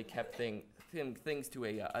gavel really kept things to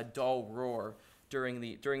a dull roar during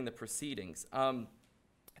the proceedings.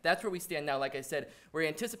 That's where we stand now. Like I said, we're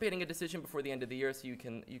anticipating a decision before the end of the year, so you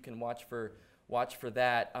can watch for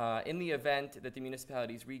that. In the event that the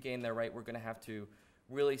municipalities regain their right, we're going to have to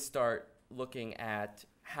really start looking at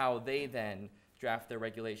how they then draft their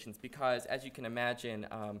regulations, because as you can imagine,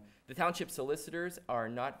 the township solicitors are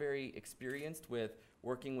not very experienced with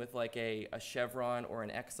working with like a Chevron or an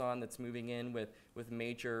Exxon that's moving in with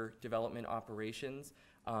major development operations.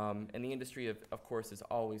 And the industry, of course, is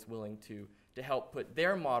always willing to help put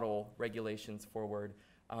their model regulations forward.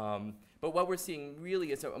 But what we're seeing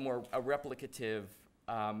really is a replicative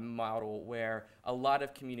model where a lot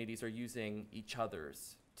of communities are using each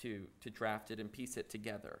other's to draft it and piece it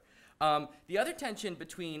together. The other tension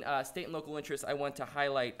between state and local interests I want to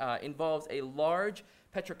highlight involves a large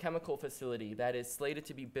petrochemical facility that is slated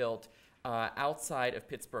to be built outside of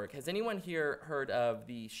Pittsburgh. Has anyone here heard of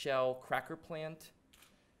the Shale cracker plant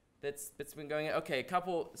that's been going on? Okay, a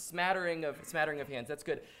couple smattering of hands. That's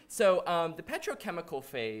good. So the petrochemical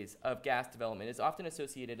phase of gas development is often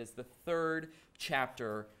associated as the 3rd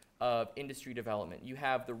chapter of industry development. You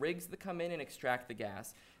have the rigs that come in and extract the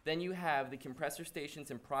gas. Then you have the compressor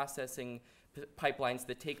stations and processing pipelines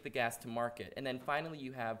that take the gas to market. And then finally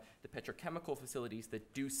you have the petrochemical facilities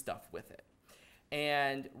that do stuff with it.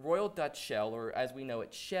 And Royal Dutch Shell, or as we know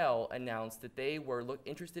it, Shell, announced that they were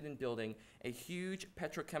interested in building a huge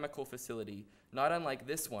petrochemical facility, not unlike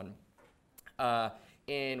this one,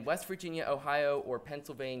 in West Virginia, Ohio, or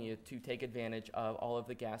Pennsylvania to take advantage of all of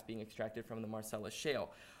the gas being extracted from the Marcellus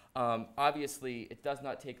Shale. Obviously, it does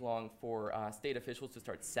not take long for state officials to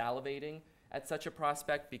start salivating at such a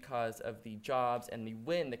prospect because of the jobs and the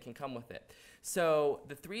win that can come with it. So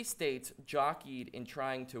the 3 states jockeyed in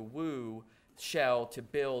trying to woo Shell to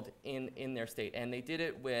build in their state, and they did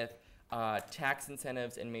it with tax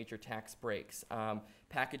incentives and major tax breaks,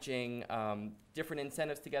 packaging different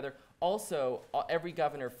incentives together. Also, every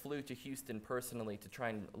governor flew to Houston personally to try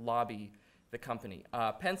and lobby the company.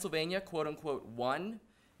 Pennsylvania, quote unquote, won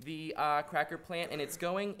the cracker plant, and it's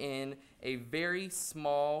going in a very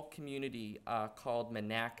small community called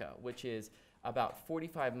Monaca, which is about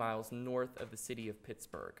 45 miles north of the city of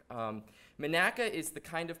Pittsburgh. Monaca is the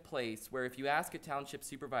kind of place where if you ask a township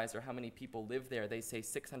supervisor how many people live there, they say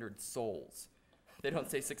 600 souls. They don't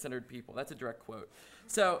say 600 people. That's a direct quote.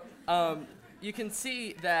 So you can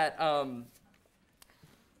see that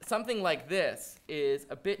something like this is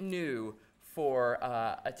a bit new for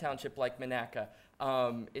a township like Monaca.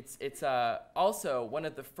 It's also one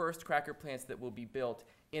of the first cracker plants that will be built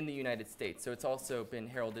in the United States. So it's also been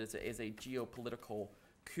heralded as a geopolitical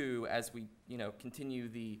coup as we continue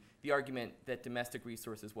the argument that domestic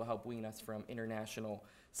resources will help wean us from international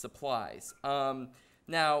supplies.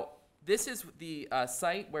 Now, this is the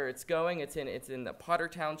site where it's going. It's in the Potter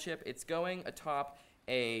Township. It's going atop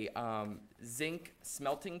a zinc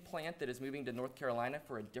smelting plant that is moving to North Carolina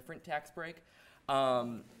for a different tax break.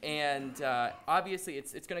 Obviously,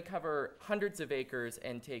 it's going to cover hundreds of acres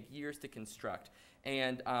and take years to construct.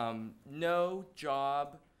 And no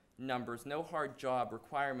job numbers, no hard job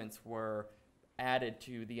requirements were added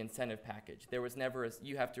to the incentive package. There was never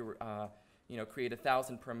you have to create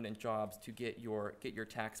 1,000 permanent jobs to get your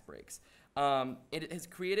tax breaks. It has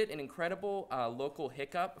created an incredible local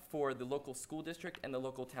hiccup for the local school district and the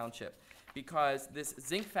local township, because this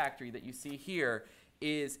zinc factory that you see here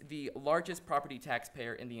is the largest property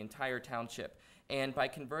taxpayer in the entire township. And by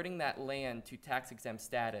converting that land to tax-exempt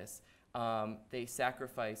status, they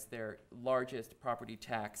sacrifice their largest property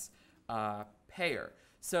tax payer.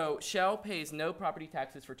 So Shale pays no property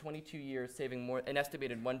taxes for 22 years, saving an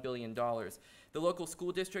estimated $1 billion. The local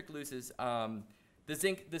school district loses the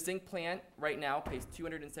zinc plant right now pays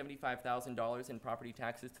 $275,000 in property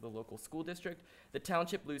taxes to the local school district. The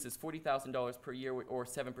township loses $40,000 per year, or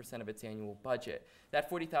 7% of its annual budget. That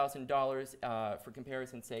 $40,000, for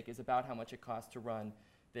comparison's sake, is about how much it costs to run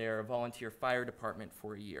their volunteer fire department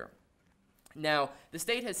for a year. Now, the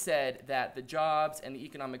state has said that the jobs and the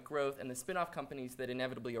economic growth and the spin-off companies that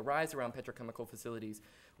inevitably arise around petrochemical facilities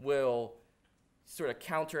will sort of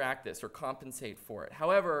counteract this or compensate for it.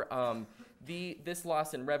 However, this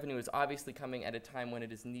loss in revenue is obviously coming at a time when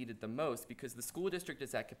it is needed the most, because the school district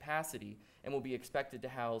is at capacity and will be expected to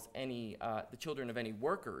house the children of any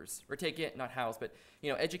workers, or not house, but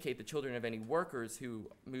educate the children of any workers who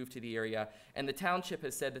move to the area. And the township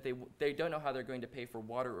has said that they don't know how they're going to pay for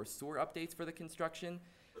water or sewer updates for the construction,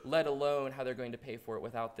 let alone how they're going to pay for it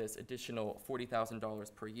without this additional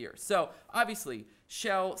 $40,000 per year. So obviously,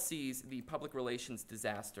 Shell sees the public relations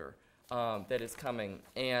disaster that is coming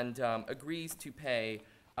and agrees to pay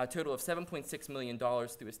a total of $7.6 million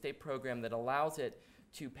through a state program that allows it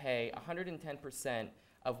to pay 110%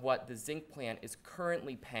 of what the zinc plant is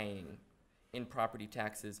currently paying in property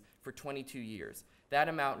taxes for 22 years. That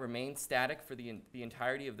amount remains static for the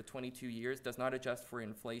entirety of the 22 years, does not adjust for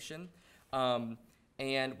inflation,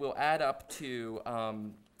 and will add up to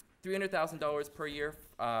 $300,000 per year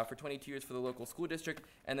for 22 years for the local school district,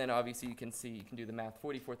 and then obviously you can do the math,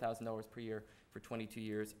 $44,000 per year for 22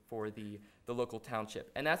 years for the local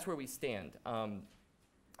township. And that's where we stand.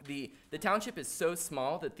 The township is so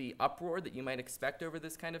small that the uproar that you might expect over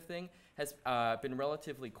this kind of thing has been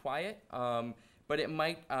relatively quiet, but it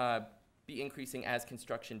might be increasing as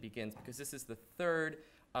construction begins, because this is the third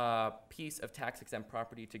piece of tax-exempt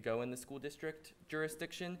property to go in the school district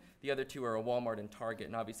jurisdiction. The other two are a Walmart and Target,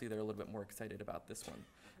 and obviously they're a little bit more excited about this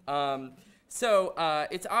one.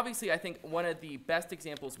 It's obviously, I think, one of the best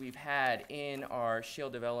examples we've had in our shale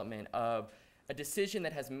development of a decision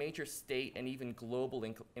that has major state and even global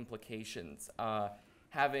implications,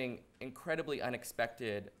 having incredibly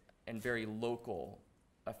unexpected and very local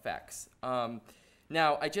effects.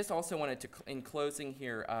 Now, I just also wanted to, in closing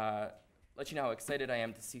here, let you know how excited I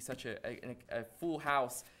am to see such a full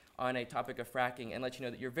house on a topic of fracking, and let you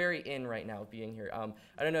know that you're very in right now being here.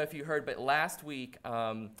 I don't know if you heard, but last week,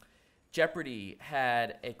 Jeopardy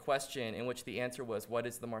had a question in which the answer was, what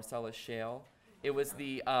is the Marcellus Shale? It was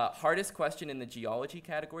the hardest question in the geology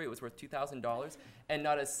category. It was worth $2,000, and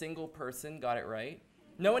not a single person got it right.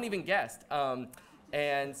 No one even guessed.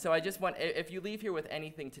 And so I just want, if you leave here with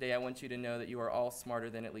anything today, I want you to know that you are all smarter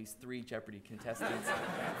than at least 3 Jeopardy contestants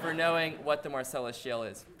for knowing what the Marcellus Shale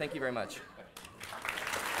is. Thank you very much.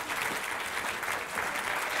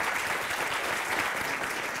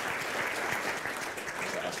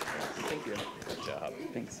 Thank you. Good job.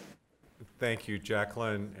 Thanks. Thank you,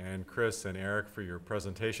 Jacquelyn and Chris and Eric, for your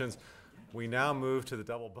presentations. We now move to the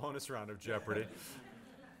double bonus round of Jeopardy,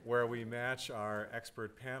 where we match our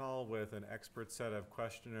expert panel with an expert set of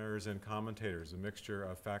questioners and commentators, a mixture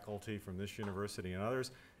of faculty from this university and others,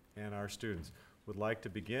 and our students. would like to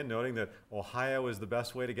begin, noting that Ohio is the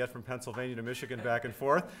best way to get from Pennsylvania to Michigan back and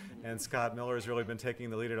forth, and Scott Miller has really been taking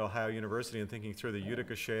the lead at Ohio University and thinking through the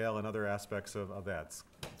Utica Shale and other aspects of that.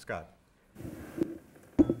 Scott.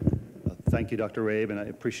 Thank you, Dr. Rabe, and I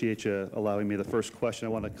appreciate you allowing me the first question. I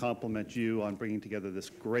want to compliment you on bringing together this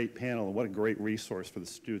great panel, and what a great resource for the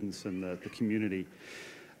students and the community.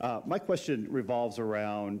 My question revolves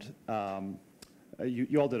around,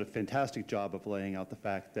 you all did a fantastic job of laying out the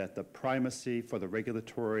fact that the primacy for the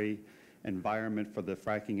regulatory environment for the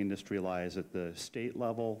fracking industry lies at the state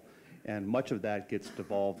level, and much of that gets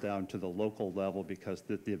devolved down to the local level because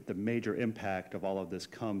the major impact of all of this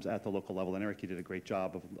comes at the local level. And Erich, you did a great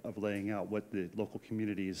job of laying out what the local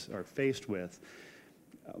communities are faced with.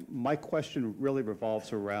 My question really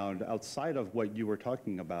revolves around, outside of what you were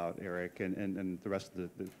talking about, Erich, and the rest of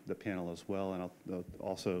the panel as well, and I'll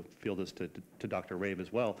also field this to Dr. Rabe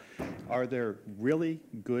as well. Are there really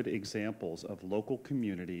good examples of local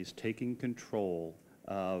communities taking control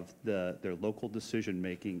of their local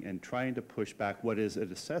decision-making and trying to push back what is,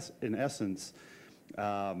 in essence,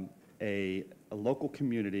 a local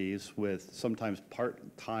communities with sometimes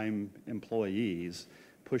part-time employees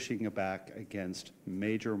pushing back against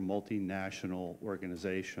major multinational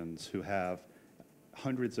organizations who have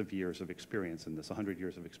hundreds of years of experience in this, 100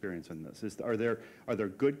 years of experience in this? Are there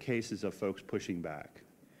good cases of folks pushing back?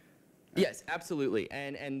 Yes, absolutely.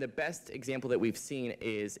 And the best example that we've seen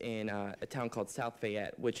is in a town called South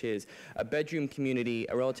Fayette, which is a bedroom community,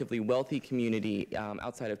 a relatively wealthy community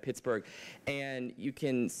outside of Pittsburgh. And you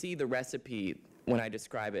can see the recipe when I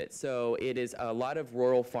describe it. So it is a lot of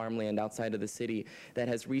rural farmland outside of the city that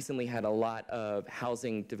has recently had a lot of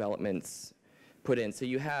housing developments put in. So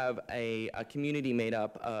you have a community made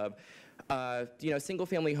up of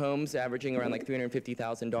single-family homes averaging around like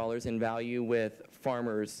 $350,000 in value with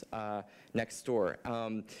farmers next door.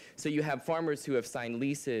 So you have farmers who have signed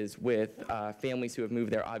leases with families who have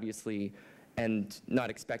moved there, obviously, and not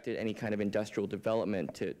expected any kind of industrial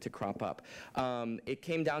development to crop up. It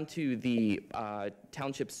came down to the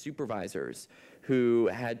township supervisors who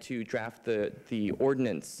had to draft the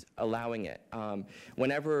ordinance allowing it.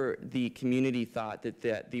 Whenever the community thought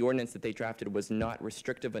that the ordinance that they drafted was not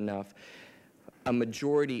restrictive enough, a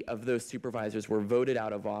majority of those supervisors were voted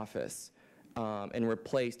out of office and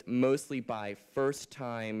replaced mostly by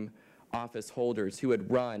first-time office holders who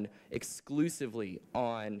had run exclusively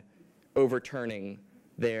on overturning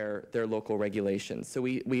their local regulations. So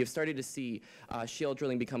we have started to see shale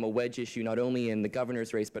drilling become a wedge issue, not only in the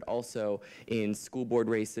governor's race, but also in school board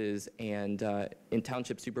races and in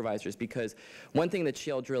township supervisors, because one thing that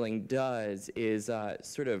shale drilling does is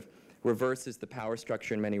sort of reverses the power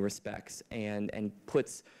structure in many respects and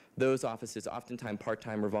puts those offices, oftentimes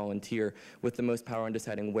part-time or volunteer, with the most power on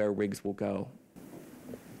deciding where rigs will go.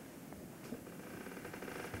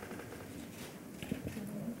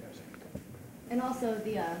 And also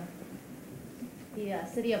the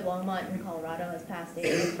city of Longmont in Colorado has passed a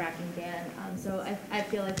fracking ban. So I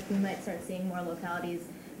feel like we might start seeing more localities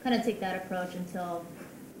kind of take that approach until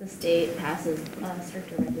the state passes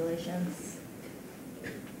stricter regulations.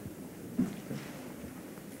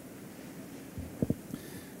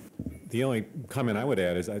 The only comment I would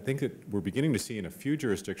add is I think that we're beginning to see in a few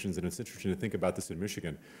jurisdictions, and it's interesting to think about this in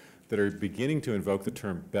Michigan, that are beginning to invoke the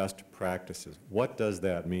term best practices. What does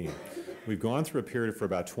that mean? We've gone through a period for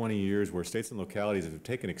about 20 years where states and localities have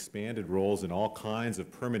taken expanded roles in all kinds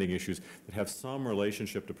of permitting issues that have some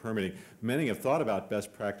relationship to permitting. Many have thought about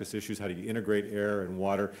best practice issues, how do you integrate air and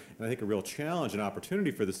water, and I think a real challenge and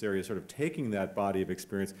opportunity for this area is sort of taking that body of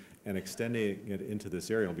experience and extending it into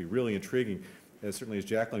this area. It'll be really intriguing, certainly as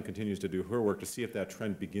Jacquelyn continues to do her work, to see if that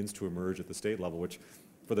trend begins to emerge at the state level, which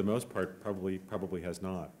for the most part probably has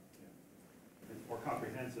not. It's more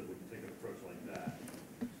comprehensive when you take an approach like that.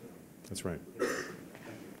 So, that's right.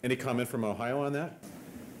 Any comment from Ohio on that?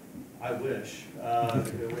 I wish.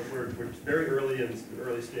 We're very early in the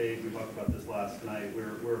early stage. We talked about this last night.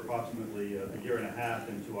 We're approximately a year and a half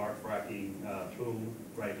into our fracking boom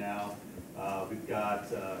right now. We've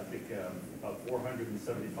got, I think, about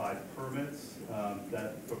 475 permits.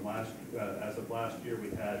 That from as of last year, we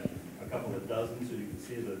had a couple of dozen. So you can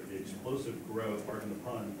see the explosive growth, pardon the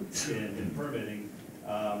pun, in permitting,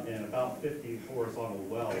 and about 50 horizontal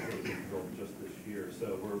wells that have been drilled just this year.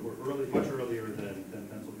 So we're early, much earlier than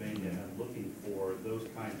Pennsylvania, and looking for those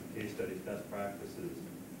kinds of case studies, best practices,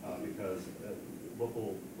 because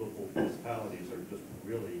local municipalities are just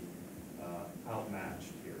really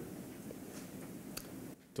outmatched here.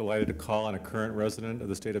 Delighted to call on a current resident of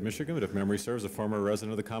the state of Michigan, but if memory serves, a former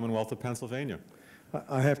resident of the Commonwealth of Pennsylvania.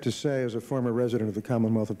 I have to say, as a former resident of the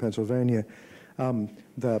Commonwealth of Pennsylvania,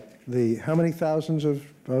 how many thousands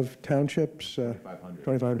of townships? 500.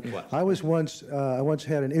 2,500. I once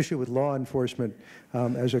had an issue with law enforcement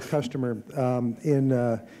as a customer in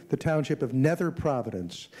the township of Nether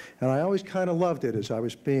Providence, and I always kind of loved it as I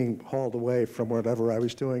was being hauled away from whatever I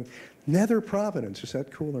was doing. Nether Providence, is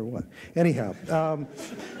that cool or what? Anyhow,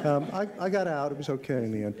 I got out. It was okay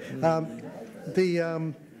in the end.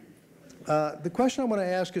 The question I want to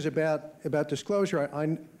ask is about disclosure.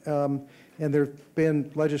 And there's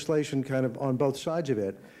been legislation kind of on both sides of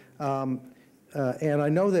it. And I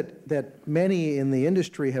know that many in the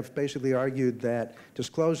industry have basically argued that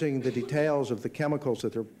disclosing the details of the chemicals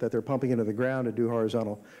that they're pumping into the ground to do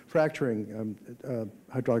horizontal fracturing,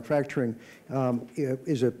 hydraulic fracturing,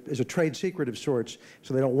 is a trade secret of sorts.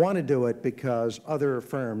 So they don't want to do it because other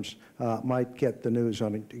firms might get the news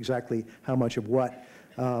on exactly how much of what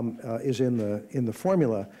is in the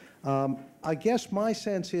formula. I guess my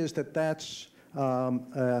sense is that that's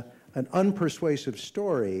an unpersuasive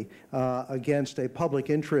story against a public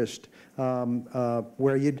interest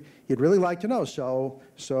where you'd really like to know. So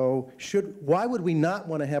why would we not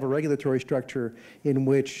want to have a regulatory structure in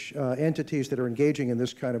which entities that are engaging in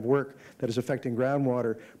this kind of work that is affecting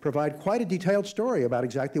groundwater provide quite a detailed story about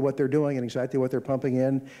exactly what they're doing and exactly what they're pumping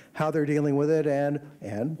in, how they're dealing with it,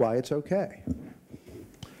 and why it's okay?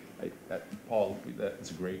 Paul,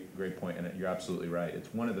 that's a great point, and you're absolutely right.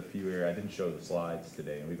 It's one of the few areas, I didn't show the slides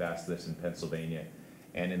today, and we've asked this in Pennsylvania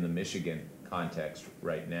and in the Michigan context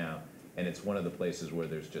right now, and it's one of the places where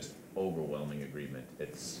there's just overwhelming agreement.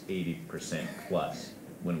 It's 80% plus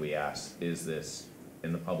when we ask, is this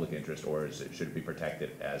in the public interest or should it be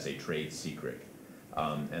protected as a trade secret?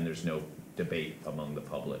 And there's no debate among the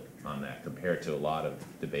public on that compared to a lot of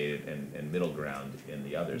debate and middle ground in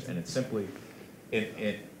the others. And it's simply,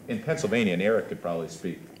 in Pennsylvania, and Erich could probably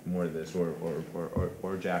speak more to this, or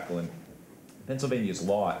Jacquelyn, Pennsylvania's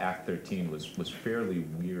law, Act 13, was fairly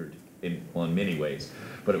weird in many ways,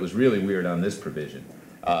 but it was really weird on this provision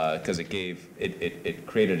because it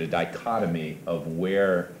created a dichotomy of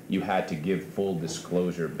where you had to give full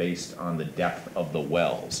disclosure based on the depth of the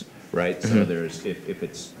wells, right? Mm-hmm. So there's if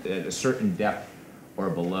it's at a certain depth or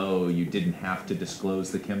below, you didn't have to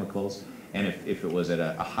disclose the chemicals, and if it was at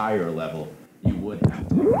a higher level, you would have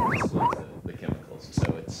to disclose the chemicals.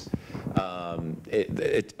 So it's,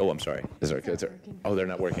 oh, I'm sorry. Oh, they're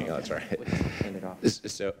not working. Oh, that's all right.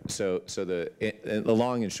 So the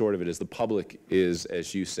long and short of it is the public is,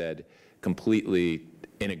 as you said, completely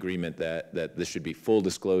in agreement that this should be full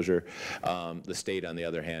disclosure. The state, on the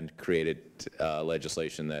other hand, created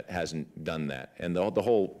legislation that hasn't done that. And the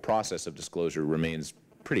whole process of disclosure remains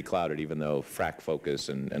pretty clouded, even though Frack Focus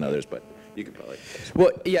and others, but you could probably.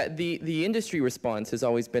 Well, yeah, the industry response has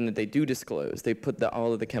always been that they do disclose. They put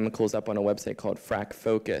all of the chemicals up on a website called Frack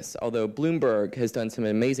Focus, although Bloomberg has done some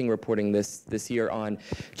amazing reporting this year on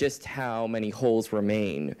just how many holes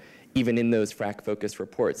remain even in those Frack Focus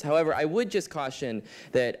reports. However, I would just caution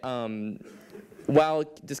that while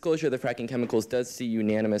disclosure of the fracking chemicals does see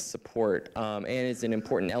unanimous support and is an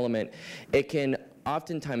important element, it can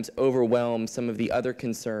oftentimes overwhelm some of the other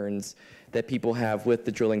concerns that people have with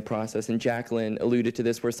the drilling process. And Jacquelyn alluded to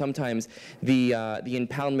this, where sometimes the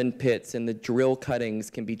impoundment pits and the drill cuttings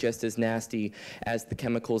can be just as nasty as the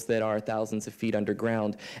chemicals that are thousands of feet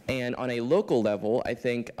underground. And on a local level, I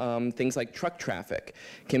think things like truck traffic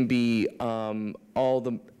can be all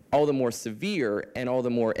the more severe and all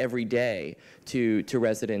the more everyday to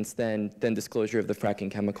residents than disclosure of the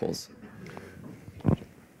fracking chemicals.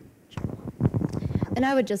 And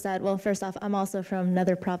I would just add, well, first off, I'm also from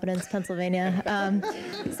Nether Providence, Pennsylvania,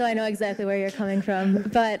 so I know exactly where you're coming from.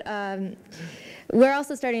 But we're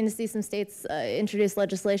also starting to see some states introduce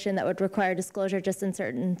legislation that would require disclosure just in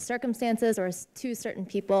certain circumstances or to certain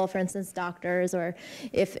people, for instance, doctors, or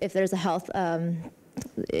if there's a health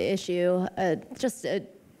issue,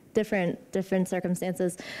 different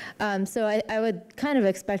circumstances. So I would kind of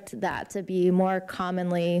expect that to be more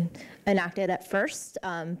commonly enacted at first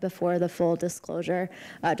before the full disclosure,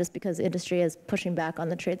 just because the industry is pushing back on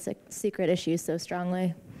the trade secret issue so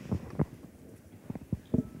strongly.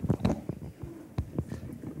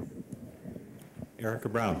 Erica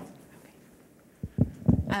Brown.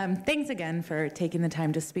 Thanks again for taking the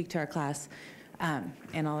time to speak to our class.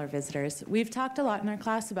 And all our visitors. We've talked a lot in our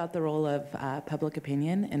class about the role of public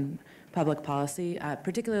opinion and public policy,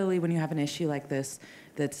 particularly when you have an issue like this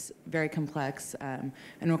that's very complex and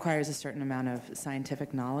requires a certain amount of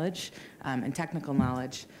scientific knowledge and technical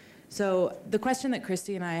knowledge. So the question that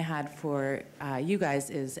Christy and I had for you guys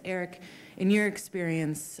is, Erich, in your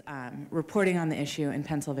experience reporting on the issue in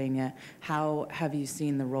Pennsylvania, how have you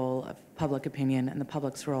seen the role of public opinion and the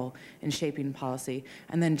public's role in shaping policy?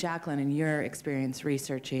 And then Jacquelyn, in your experience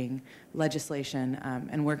researching legislation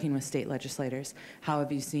and working with state legislators, how have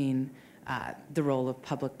you seen the role of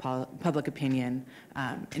public opinion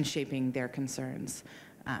in shaping their concerns?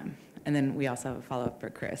 And then we also have a follow-up for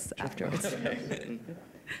Chris afterwards.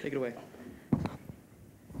 Take it away.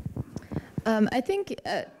 I think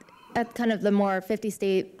at kind of the more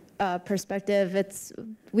 50-state perspective,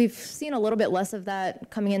 we've seen a little bit less of that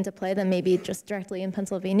coming into play than maybe just directly in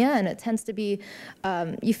Pennsylvania, and it tends to be,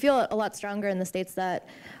 you feel it a lot stronger in the states that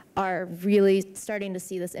are really starting to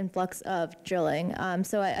see this influx of drilling.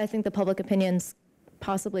 So I think the public opinion's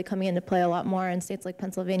possibly coming into play a lot more in states like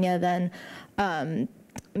Pennsylvania than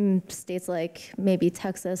states like maybe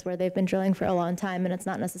Texas, where they've been drilling for a long time and it's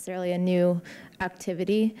not necessarily a new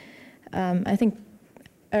activity. I think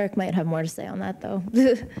Erich might have more to say on that, though.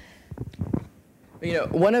 You know,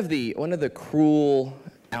 one of the cruel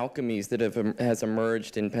alchemies that has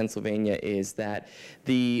emerged in Pennsylvania is that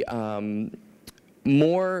the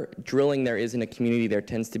more drilling there is in a community, there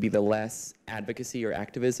tends to be the less advocacy or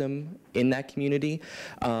activism in that community.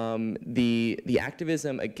 The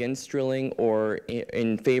activism against drilling or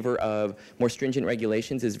in favor of more stringent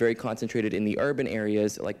regulations is very concentrated in the urban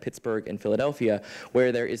areas like Pittsburgh and Philadelphia,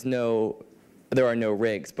 where there are no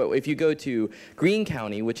rigs. But if you go to Greene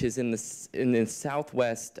County, which is in the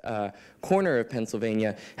southwest corner of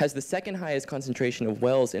Pennsylvania, has the second highest concentration of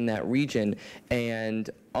wells in that region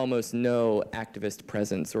and almost no activist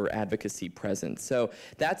presence or advocacy presence. So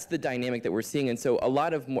that's the dynamic that we're seeing. And so a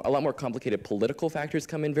lot more complicated political factors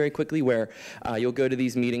come in very quickly, where you'll go to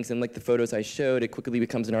these meetings and, like the photos I showed, it quickly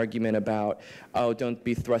becomes an argument about, oh, don't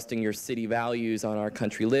be thrusting your city values on our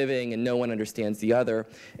country living, and no one understands the other.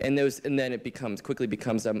 And then it quickly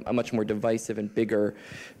becomes a much more divisive and bigger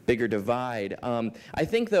divide. I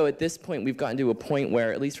think, though, at this point we've gotten to a point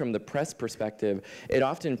where, at least from the press perspective, it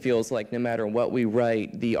often feels like no matter what we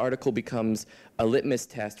write, the article becomes a litmus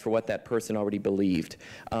test for what that person already believed.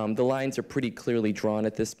 The lines are pretty clearly drawn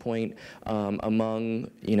at this point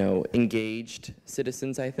among, engaged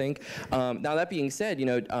citizens, I think. Now, that being said,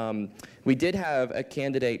 we did have a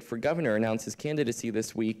candidate for governor announce his candidacy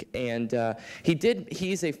this week, and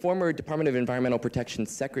he's a former Department of Environmental Protection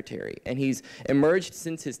secretary, and he's emerged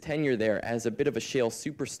since his tenure there as a bit of a shale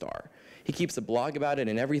superstar. He keeps a blog about it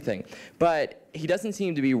and everything. But he doesn't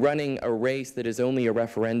seem to be running a race that is only a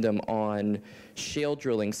referendum on shale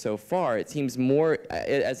drilling so far. It seems more,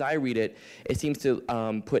 as I read it, it seems to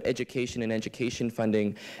put education and education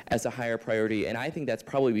funding as a higher priority. And I think that's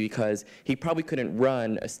probably because he probably couldn't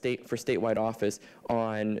run for statewide office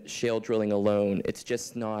on shale drilling alone. It's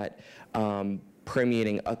just not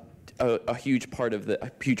permeating a huge part of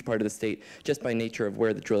the state just by nature of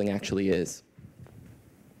where the drilling actually is.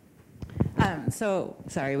 So,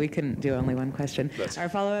 sorry, we couldn't do only one question. Our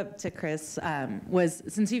follow-up to Chris was,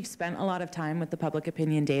 since you've spent a lot of time with the public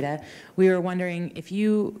opinion data, we were wondering if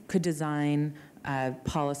you could design a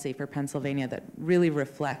policy for Pennsylvania that really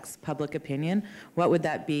reflects public opinion, what would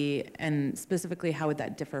that be, and specifically, how would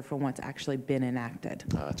that differ from what's actually been enacted?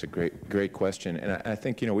 That's a great question, and I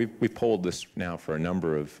think we've polled this now for a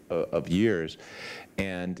number of years,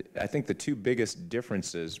 and I think the two biggest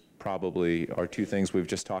differences probably are two things we've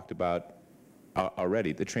just talked about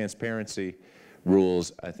already. The transparency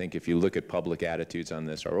rules, I think, if you look at public attitudes on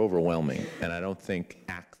this, are overwhelming, and I don't think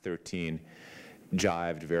Act 13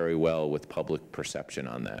 jived very well with public perception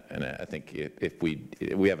on that. And I think if we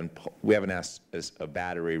haven't asked as a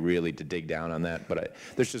battery really to dig down on that, but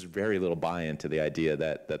there's just very little buy-in to the idea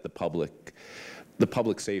that the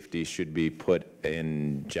public safety should be put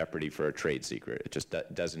in jeopardy for a trade secret. It just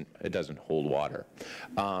doesn't hold water.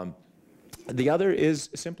 The other is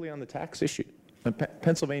simply on the tax issue.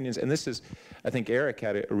 Pennsylvanians, and this is, I think Erich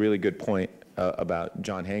had a really good point about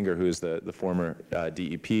John Hanger, who is the former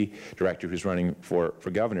DEP director who's running for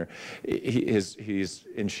governor. He's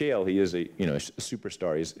in Shale. He is a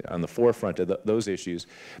superstar. He's on the forefront of those issues.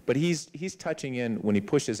 But he's touching in when he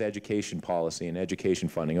pushes education policy and education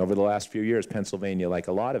funding. Over the last few years, Pennsylvania, like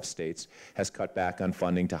a lot of states, has cut back on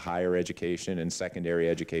funding to higher education and secondary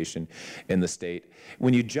education in the state.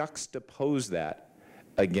 When you juxtapose that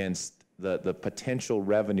against the potential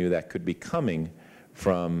revenue that could be coming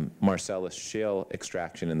from Marcellus shale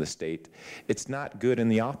extraction in the state, it's not good in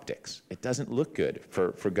the optics. It doesn't look good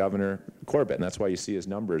for Governor Corbett, and that's why you see his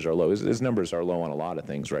numbers are low. His numbers are low on a lot of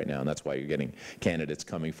things right now, and that's why you're getting candidates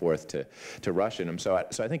coming forth to rush in him. So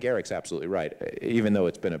I think Erich's absolutely right. Even though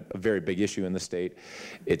it's been a very big issue in the state,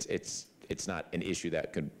 it's not an issue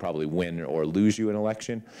that could probably win or lose you an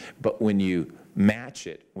election. But when you match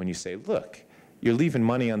it, when you say, look, you're leaving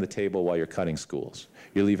money on the table while you're cutting schools.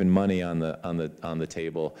 You're leaving money on the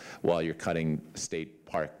table while you're cutting state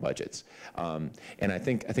park budgets. And I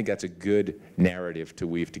think that's a good narrative to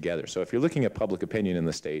weave together. So if you're looking at public opinion in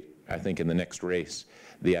the state, I think in the next race,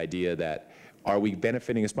 the idea that are we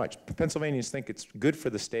benefiting as much? Pennsylvanians think it's good for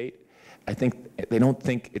the state. I think they don't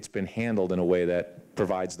think it's been handled in a way that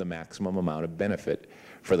provides the maximum amount of benefit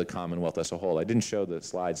for the Commonwealth as a whole. I didn't show the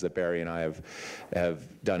slides that Barry and I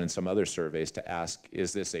have done in some other surveys to ask,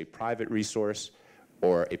 is this a private resource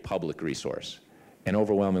or a public resource? And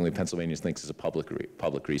overwhelmingly, Pennsylvanians thinks it's a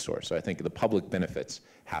public resource. So I think the public benefits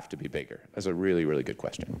have to be bigger. That's a really, really good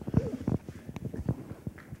question.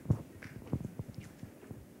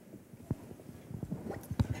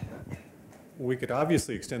 We could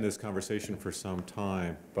obviously extend this conversation for some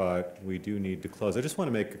time, but we do need to close. I just want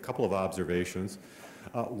to make a couple of observations.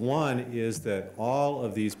 One is that all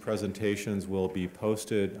of these presentations will be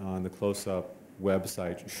posted on the Close-Up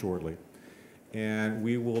website shortly. And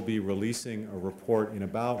we will be releasing a report in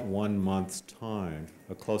about 1 month's time,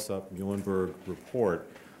 a Close-Up Muhlenberg report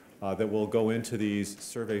that will go into these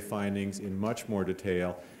survey findings in much more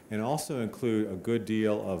detail and also include a good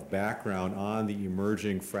deal of background on the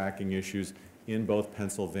emerging fracking issues in both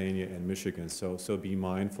Pennsylvania and Michigan, so be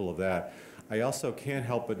mindful of that. I also can't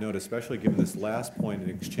help but note, especially given this last point in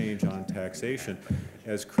exchange on taxation,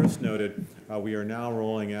 as Chris noted, we are now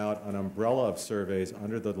rolling out an umbrella of surveys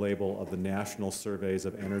under the label of the National Surveys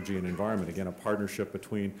of Energy and Environment, again, a partnership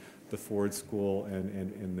between the Ford School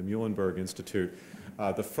and the Muhlenberg Institute.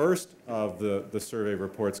 The first of the survey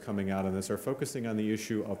reports coming out on this are focusing on the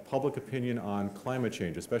issue of public opinion on climate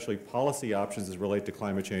change, especially policy options as relate to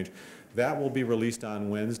climate change. That will be released on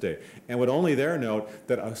Wednesday. And would only there note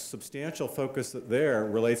that a substantial focus there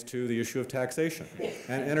relates to the issue of taxation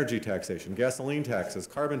and energy taxation, gasoline taxes,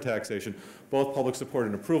 carbon taxation, both public support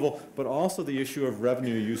and approval, but also the issue of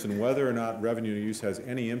revenue use and whether or not revenue use has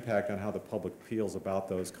any impact on how the public feels about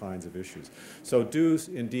those kinds of issues. So do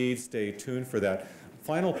indeed stay tuned for that.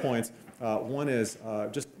 Final points. One is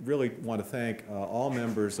just really want to thank all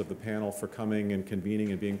members of the panel for coming and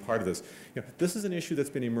convening and being part of this. This is an issue that's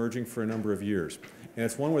been emerging for a number of years, and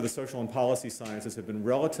it's one where the social and policy sciences have been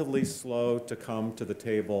relatively slow to come to the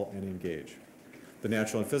table and engage. The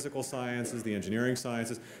natural and physical sciences, the engineering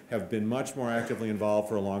sciences have been much more actively involved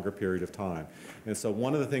for a longer period of time. And so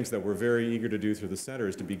one of the things that we're very eager to do through the center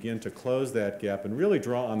is to begin to close that gap and really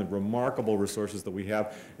draw on the remarkable resources that we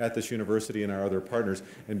have at this university and our other partners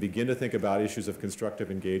and begin to think about issues of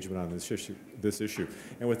constructive engagement on this issue.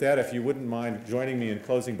 And with that, if you wouldn't mind joining me in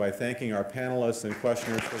closing by thanking our panelists and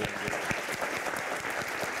questioners for their engagement.